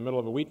standing there in the middle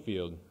of a wheat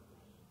field.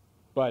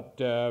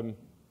 But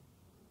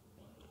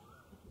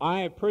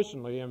I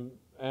personally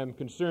am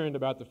concerned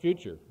about the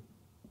future.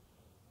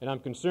 And I'm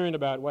concerned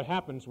about what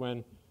happens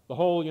when the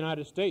whole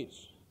United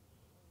States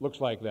looks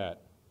like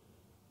that.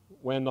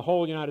 When the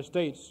whole United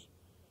States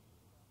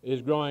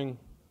is growing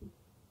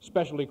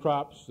specialty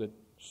crops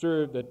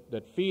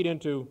that feed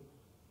into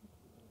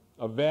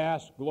a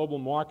vast global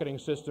marketing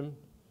system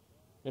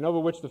and over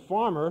which the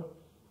farmer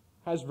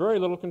has very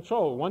little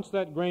control. Once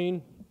that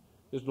grain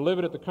is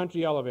delivered at the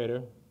country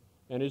elevator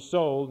and is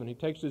sold and he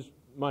takes his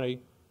money,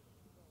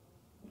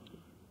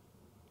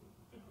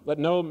 let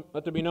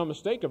there be no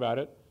mistake about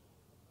it,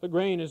 the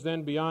grain is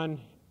then beyond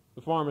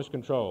the farmer's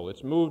control.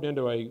 It's moved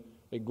into a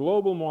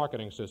global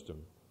marketing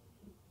system.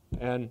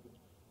 And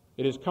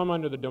it has come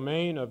under the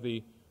domain of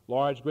the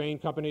large grain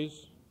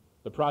companies,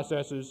 the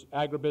processors,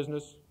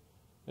 agribusiness,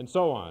 and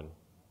so on.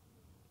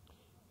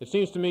 It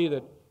seems to me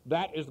that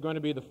that is going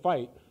to be the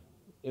fight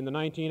in the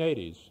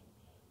 1980s,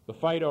 the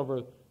fight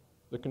over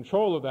the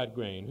control of that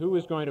grain. Who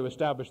is going to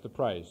establish the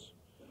price?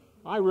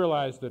 I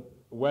realize that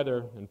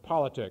weather and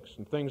politics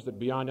and things that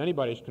beyond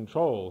anybody's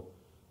control,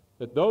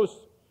 that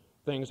those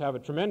things have a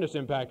tremendous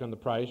impact on the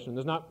price, and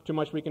there's not too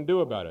much we can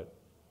do about it.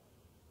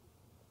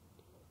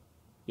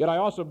 Yet I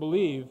also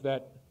believe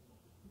that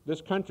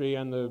this country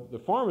and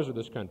the farmers of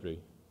this country,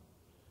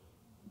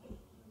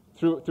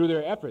 through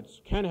their efforts,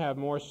 can have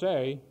more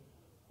say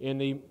in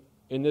the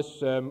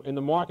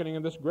marketing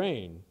of this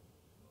grain,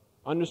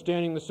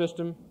 understanding the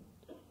system,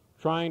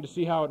 trying to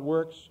see how it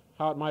works,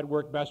 how it might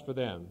work best for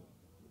them.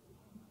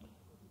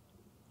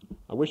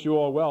 I wish you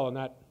all well in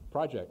that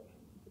project.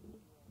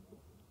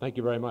 Thank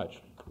you very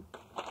much.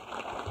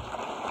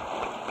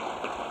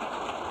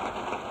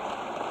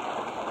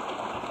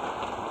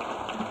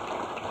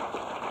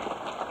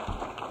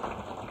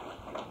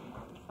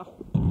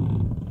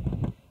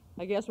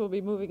 I guess we'll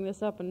be moving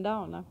this up and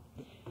down now.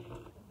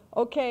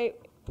 Okay,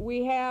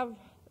 we have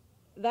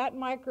that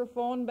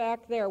microphone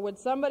back there. Would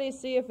somebody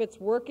see if it's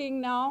working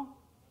now?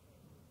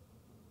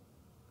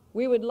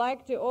 We would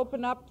like to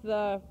open up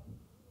the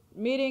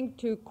meeting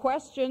to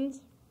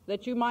questions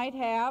that you might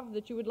have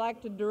that you would like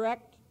to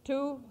direct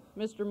to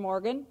Mr.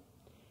 Morgan.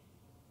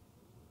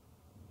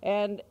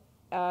 And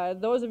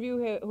those of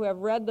you who have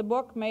read the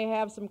book may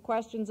have some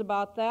questions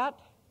about that.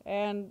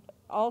 And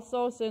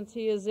also, since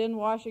he is in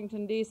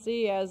Washington,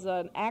 D.C. as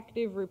an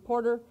active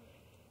reporter,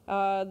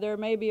 there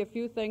may be a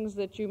few things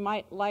that you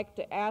might like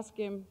to ask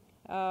him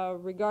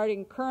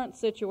regarding current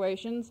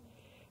situations,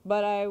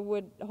 but I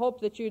would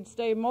hope that you'd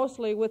stay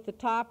mostly with the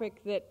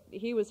topic that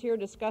he was here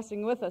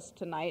discussing with us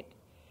tonight.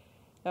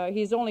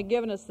 He's only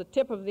given us the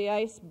tip of the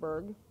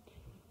iceberg.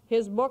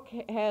 His book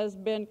has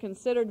been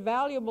considered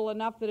valuable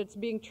enough that it's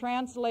being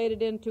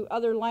translated into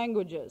other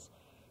languages: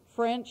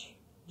 French,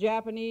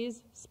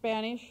 Japanese,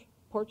 Spanish,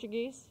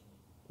 Portuguese.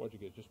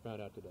 Portuguese, just found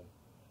out today.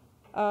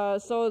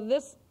 So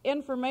this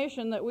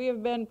information that we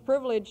have been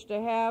privileged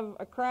to have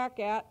a crack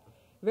at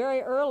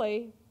very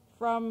early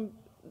from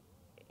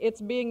it's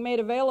being made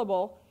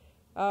available.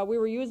 We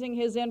were using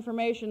his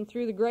information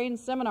through the grain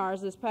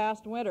seminars this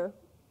past winter,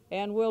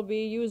 and we'll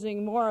be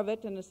using more of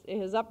it in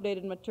his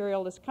updated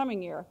material this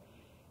coming year.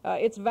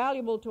 It's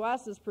valuable to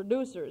us as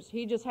producers.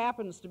 He just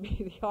happens to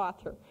be the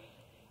author.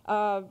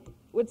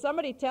 Would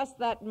somebody test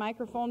that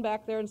microphone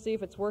back there and see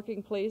if it's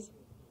working, please?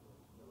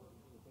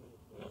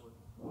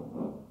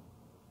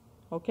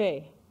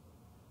 Okay.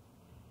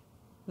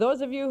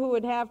 Those of you who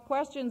would have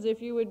questions,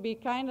 if you would be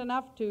kind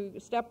enough to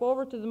step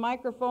over to the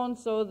microphone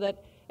so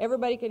that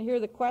everybody can hear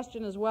the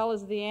question as well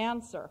as the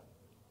answer.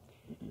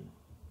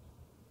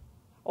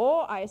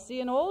 Oh, I see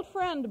an old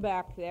friend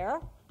back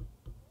there.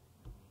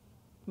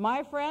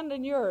 My friend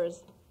and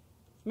yours.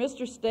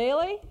 Mr.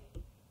 Staley?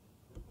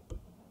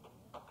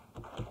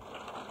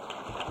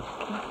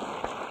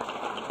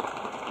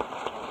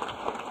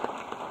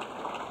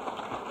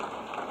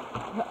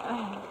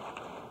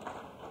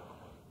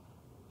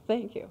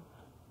 Thank you.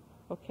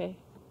 Okay.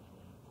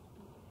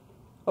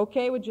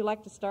 Okay, would you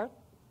like to start?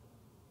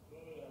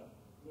 Okay,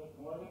 good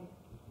morning.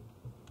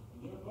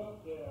 In your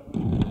book, when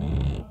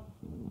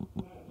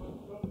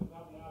Cook is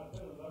coming out of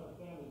business, I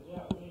understand the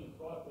Japanese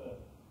bought the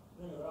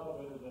stringer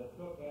elevators that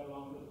Cook had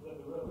along the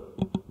Mississippi River.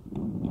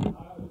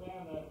 I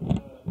understand that the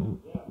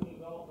Japanese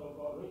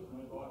also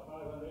recently bought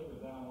 500 acres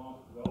down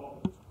along the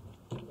Gulf,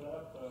 set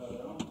up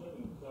their own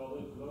shipping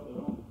facilities to load their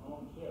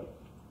own ships.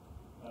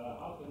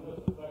 How can this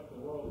affect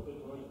the world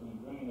situation in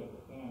grain if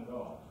it can at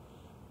all?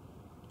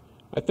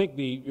 I think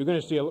we're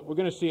going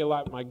to see a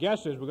lot. My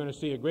guess is we're going to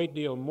see a great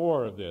deal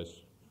more of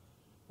this,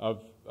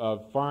 of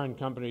foreign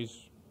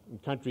companies and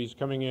countries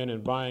coming in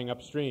and buying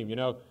upstream. You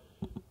know,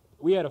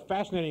 we had a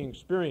fascinating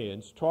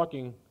experience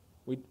talking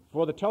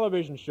for the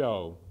television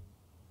show,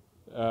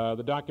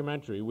 the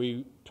documentary.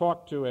 We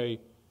talked to a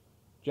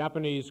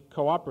Japanese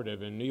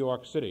cooperative in New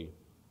York City,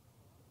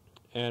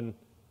 and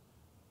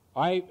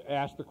I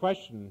asked the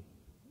question,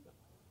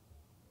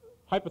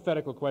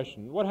 hypothetical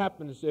question: what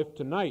happens if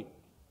tonight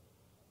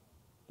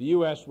the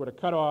U.S. were to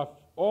cut off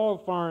all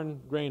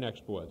foreign grain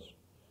exports?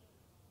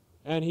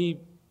 And he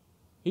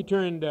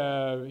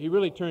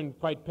really turned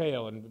quite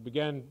pale and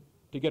began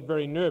to get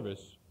very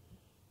nervous.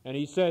 And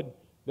he said,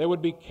 there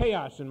would be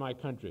chaos in my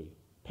country,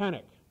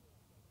 panic.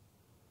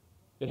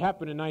 It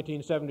happened in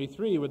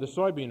 1973 with the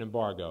soybean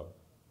embargo.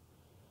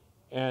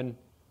 And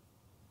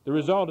the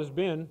result has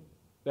been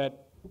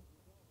that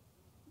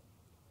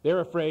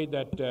they're afraid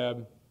that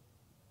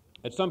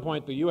at some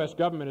point the U.S.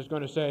 government is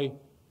going to say,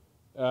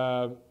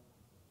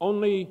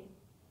 only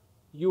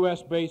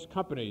U.S.-based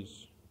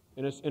companies,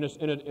 in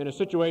a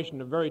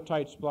situation of very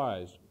tight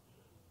supplies,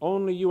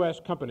 only U.S.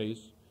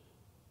 companies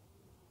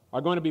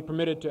are going to be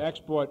permitted to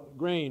export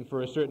grain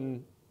for a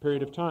certain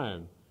period of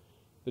time.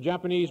 The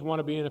Japanese want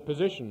to be in a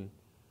position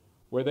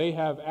where they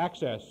have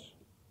access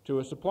to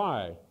a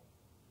supply.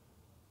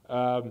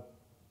 You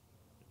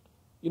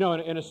know,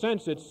 in a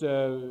sense, it's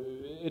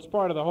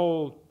part of the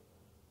whole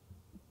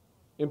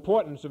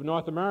importance of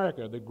North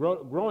America, the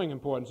growing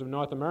importance of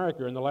North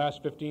America in the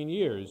last 15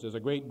 years as a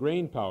great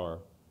grain power.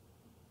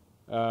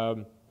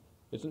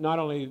 It's not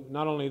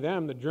only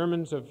them. The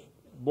Germans have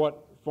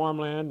bought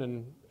farmland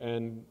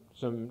and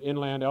some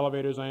inland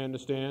elevators, I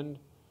understand.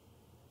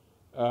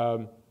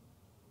 And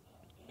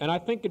I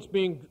think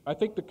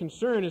the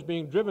concern is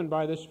being driven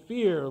by this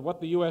fear of what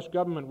the U.S.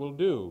 government will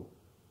do.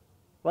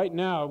 Right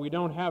now, we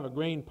don't have a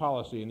grain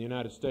policy in the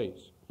United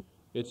States.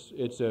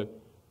 It's a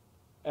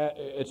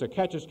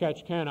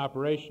catch-as-catch-can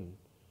operation.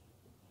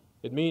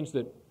 It means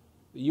that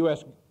the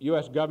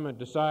U.S. government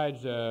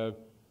decides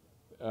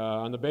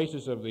on the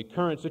basis of the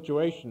current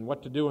situation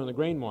what to do in the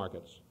grain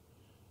markets.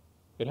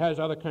 It has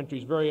other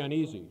countries very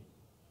uneasy.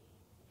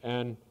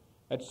 And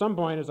at some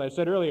point, as I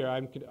said earlier,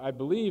 I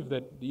believe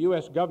that the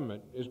U.S.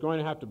 government is going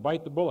to have to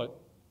bite the bullet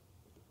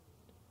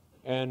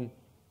and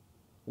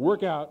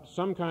work out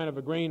some kind of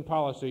a grain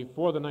policy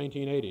for the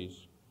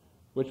 1980s,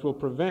 which will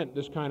prevent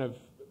this kind of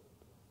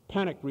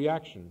panic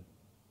reaction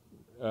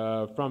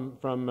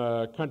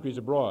from countries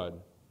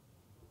abroad.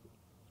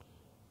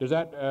 Does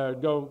that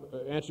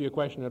answer your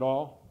question at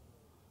all?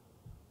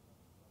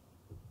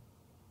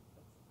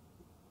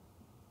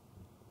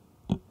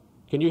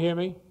 Can you hear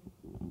me?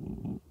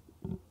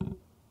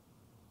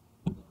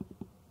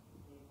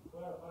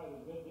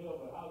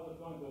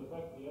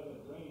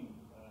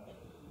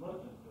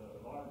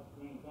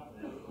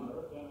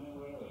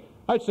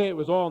 I'd say it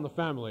was all in the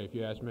family, if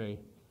you ask me.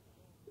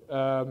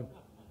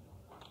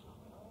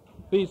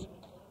 These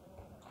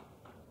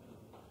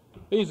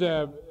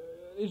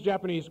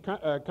Japanese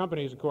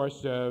companies, of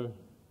course, you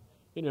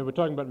know, we're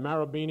talking about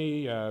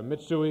Marubeni,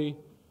 Mitsui,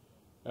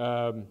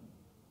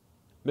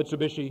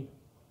 Mitsubishi,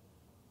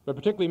 but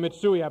particularly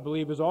Mitsui, I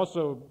believe, has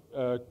also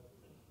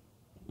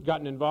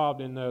gotten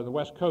involved in the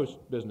West Coast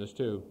business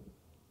too,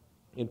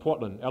 in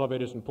Portland,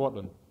 elevators in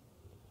Portland.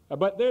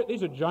 But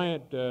these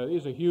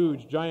are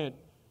huge, giant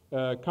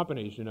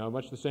companies, you know,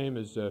 much the same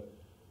as the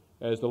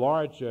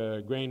large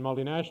grain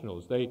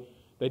multinationals.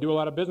 They do a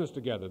lot of business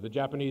together. The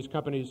Japanese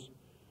companies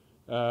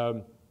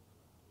have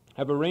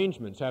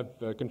arrangements, have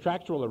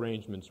contractual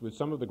arrangements with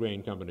some of the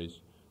grain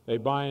companies. They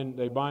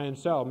buy and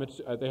sell.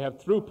 They have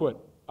throughput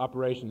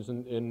operations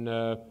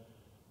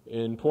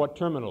in port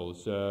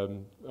terminals,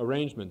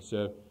 arrangements,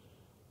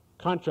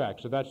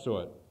 contracts of that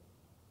sort.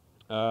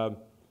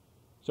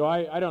 So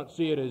I don't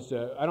see it as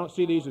I don't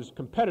see these as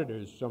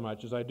competitors so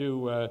much as I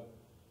do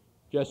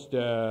just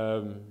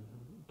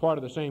part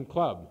of the same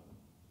club.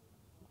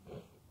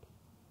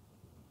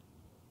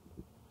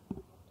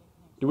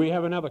 Do we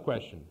have another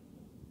question?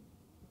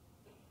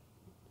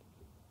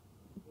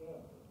 Yeah.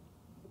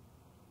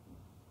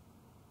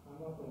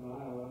 I'm up in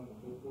Iowa,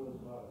 which is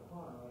about a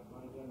farm, like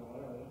my general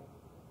area.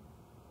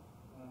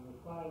 And we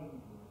find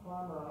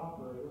farmer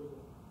operators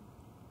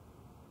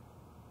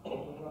that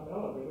open up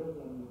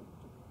elevators, and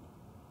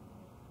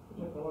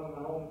particularly one in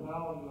my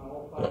hometown,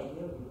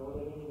 5 years ago,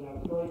 they didn't even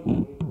have storage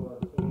space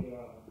for, say,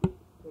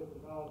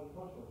 50,000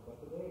 bushels. But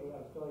today we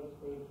have storage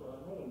space for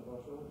 1 million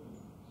bushels.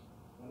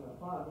 And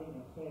they're farming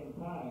at the same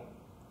time,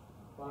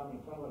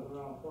 farming somewhere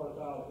around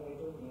 4,000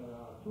 acres, and there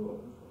are 2 of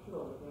them for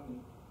sure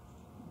within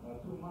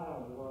 2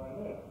 miles of where I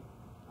live.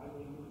 I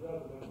mean, these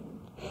resident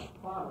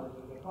farmers,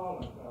 as they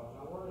call themselves.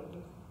 Now, where is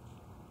this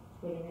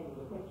fitting into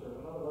the picture?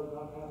 In other words,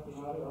 I'm asking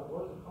out here,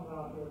 where's it coming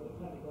out here at the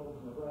tentacles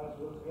and the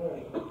grassroots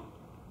area?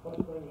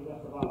 What's bringing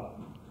this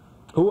about?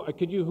 Who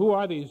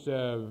are these?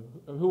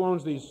 Who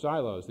owns these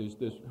silos?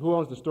 Who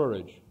owns the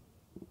storage?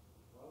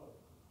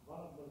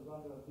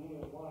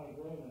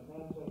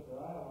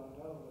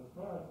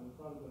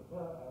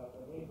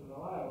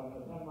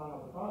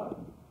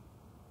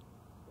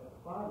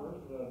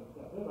 Farmers that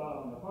live out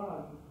on the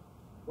farm,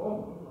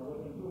 both of them are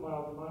within 2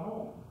 miles of my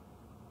home.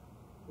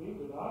 These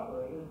are the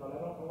operators, but I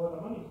don't know where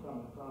the money's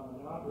coming from, and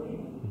they're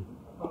operating in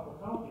a couple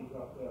counties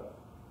up there,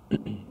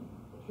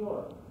 for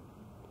sure.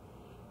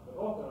 But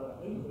both are at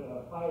least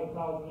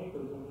 5,000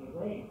 acres in the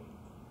grain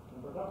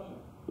and production.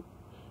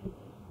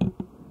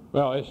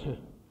 Well,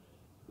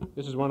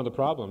 this is one of the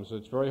problems.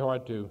 It's very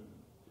hard to.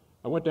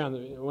 I went down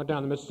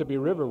the Mississippi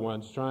River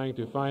once trying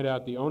to find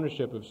out the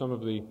ownership of some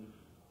of the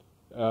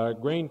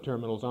grain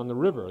terminals on the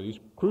river, these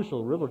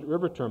crucial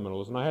river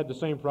terminals, and I had the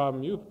same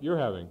problem you're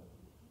having.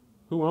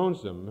 Who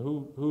owns them?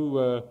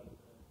 Who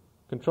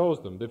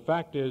controls them? The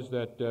fact is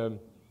that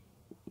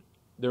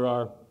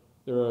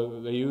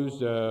they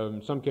use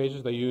in some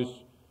cases they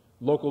use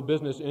local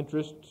business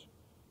interests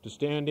to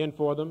stand in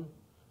for them.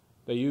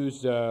 They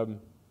use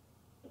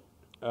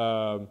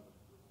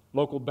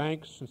local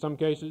banks in some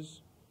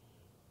cases.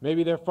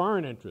 Maybe they're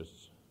foreign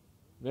interests.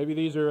 Maybe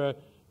these are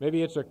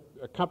maybe it's a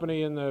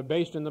company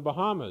based in the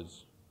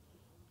Bahamas.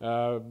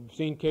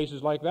 Seen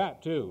cases like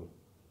that too.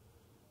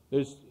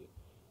 There's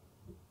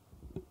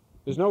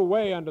no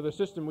way under the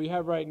system we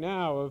have right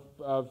now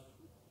of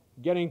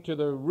getting to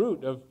the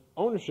root of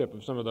ownership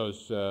of some of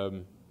those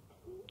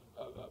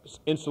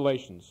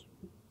installations.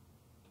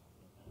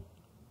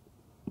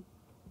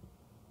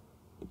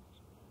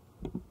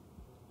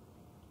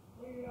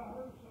 We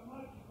heard so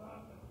much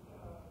about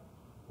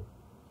the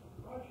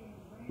Russian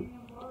grain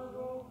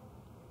embargo.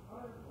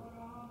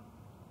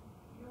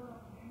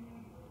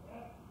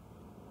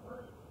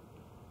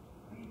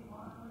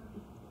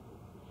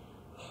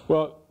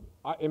 Well,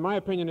 in my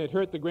opinion, it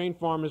hurt the grain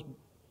farmers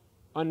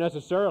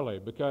unnecessarily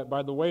because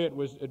by the way it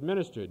was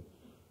administered.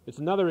 It's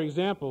another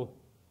example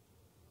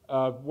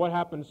of what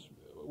happens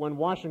when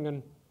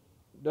Washington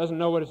doesn't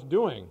know what it's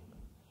doing.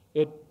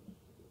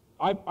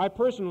 I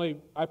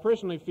personally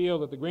feel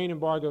that the grain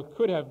embargo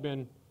could have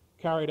been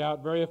carried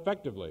out very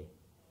effectively,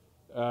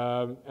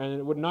 and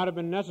it would not have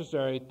been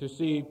necessary to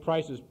see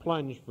prices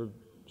plunge for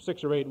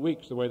 6 or 8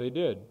 weeks the way they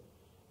did.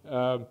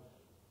 But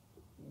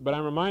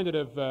I'm reminded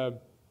of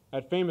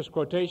that famous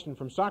quotation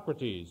from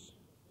Socrates.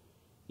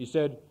 He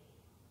said,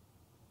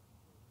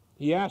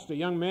 he asked a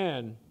young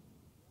man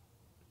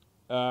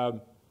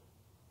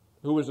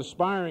who was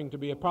aspiring to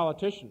be a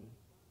politician.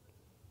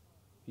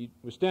 He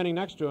was standing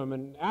next to him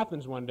in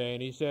Athens one day,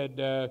 and he said,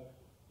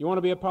 you want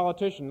to be a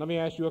politician? Let me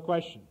ask you a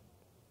question.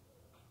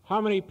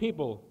 How many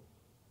people,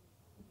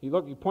 he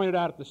pointed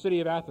out at the city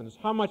of Athens,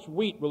 how much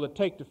wheat will it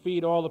take to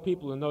feed all the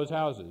people in those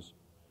houses?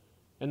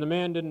 And the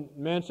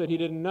man said he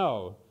didn't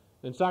know.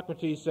 Then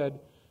Socrates said,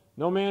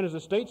 no man is a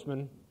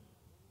statesman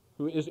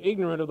who is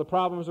ignorant of the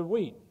problems of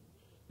wheat.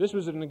 This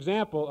was an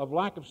example of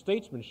lack of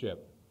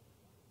statesmanship.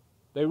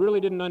 They really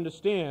didn't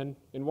understand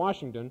in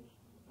Washington,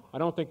 I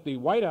don't think the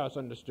White House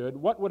understood,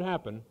 what would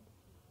happen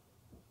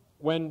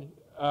when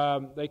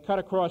they cut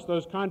across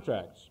those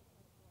contracts.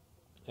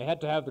 They had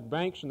to have the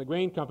banks and the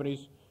grain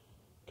companies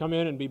come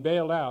in and be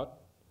bailed out,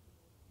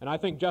 and I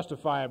think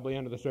justifiably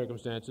under the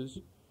circumstances,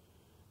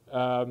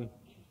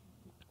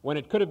 when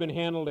it could have been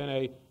handled in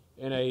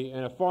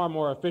a far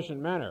more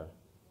efficient manner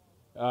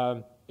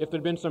if there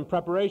had been some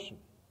preparation.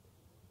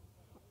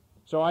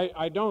 So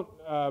I don't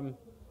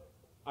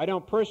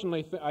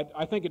personally.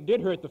 I think it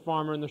did hurt the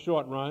farmer in the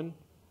short run.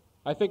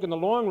 I think in the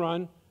long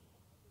run,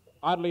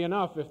 oddly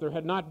enough, if there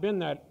had not been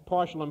that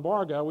partial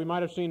embargo, we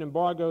might have seen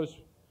embargoes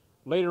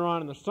later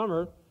on in the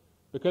summer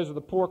because of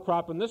the poor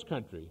crop in this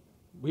country.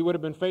 We would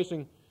have been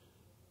facing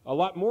a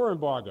lot more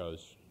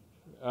embargoes.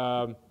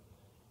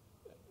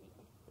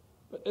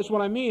 But that's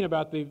what I mean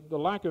about the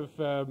lack of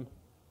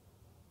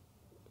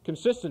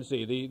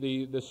consistency,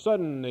 the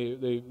sudden,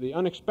 the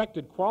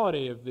unexpected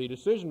quality of the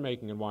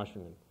decision-making in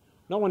Washington.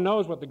 No one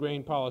knows what the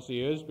grain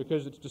policy is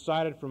because it's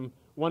decided from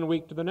one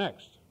week to the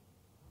next.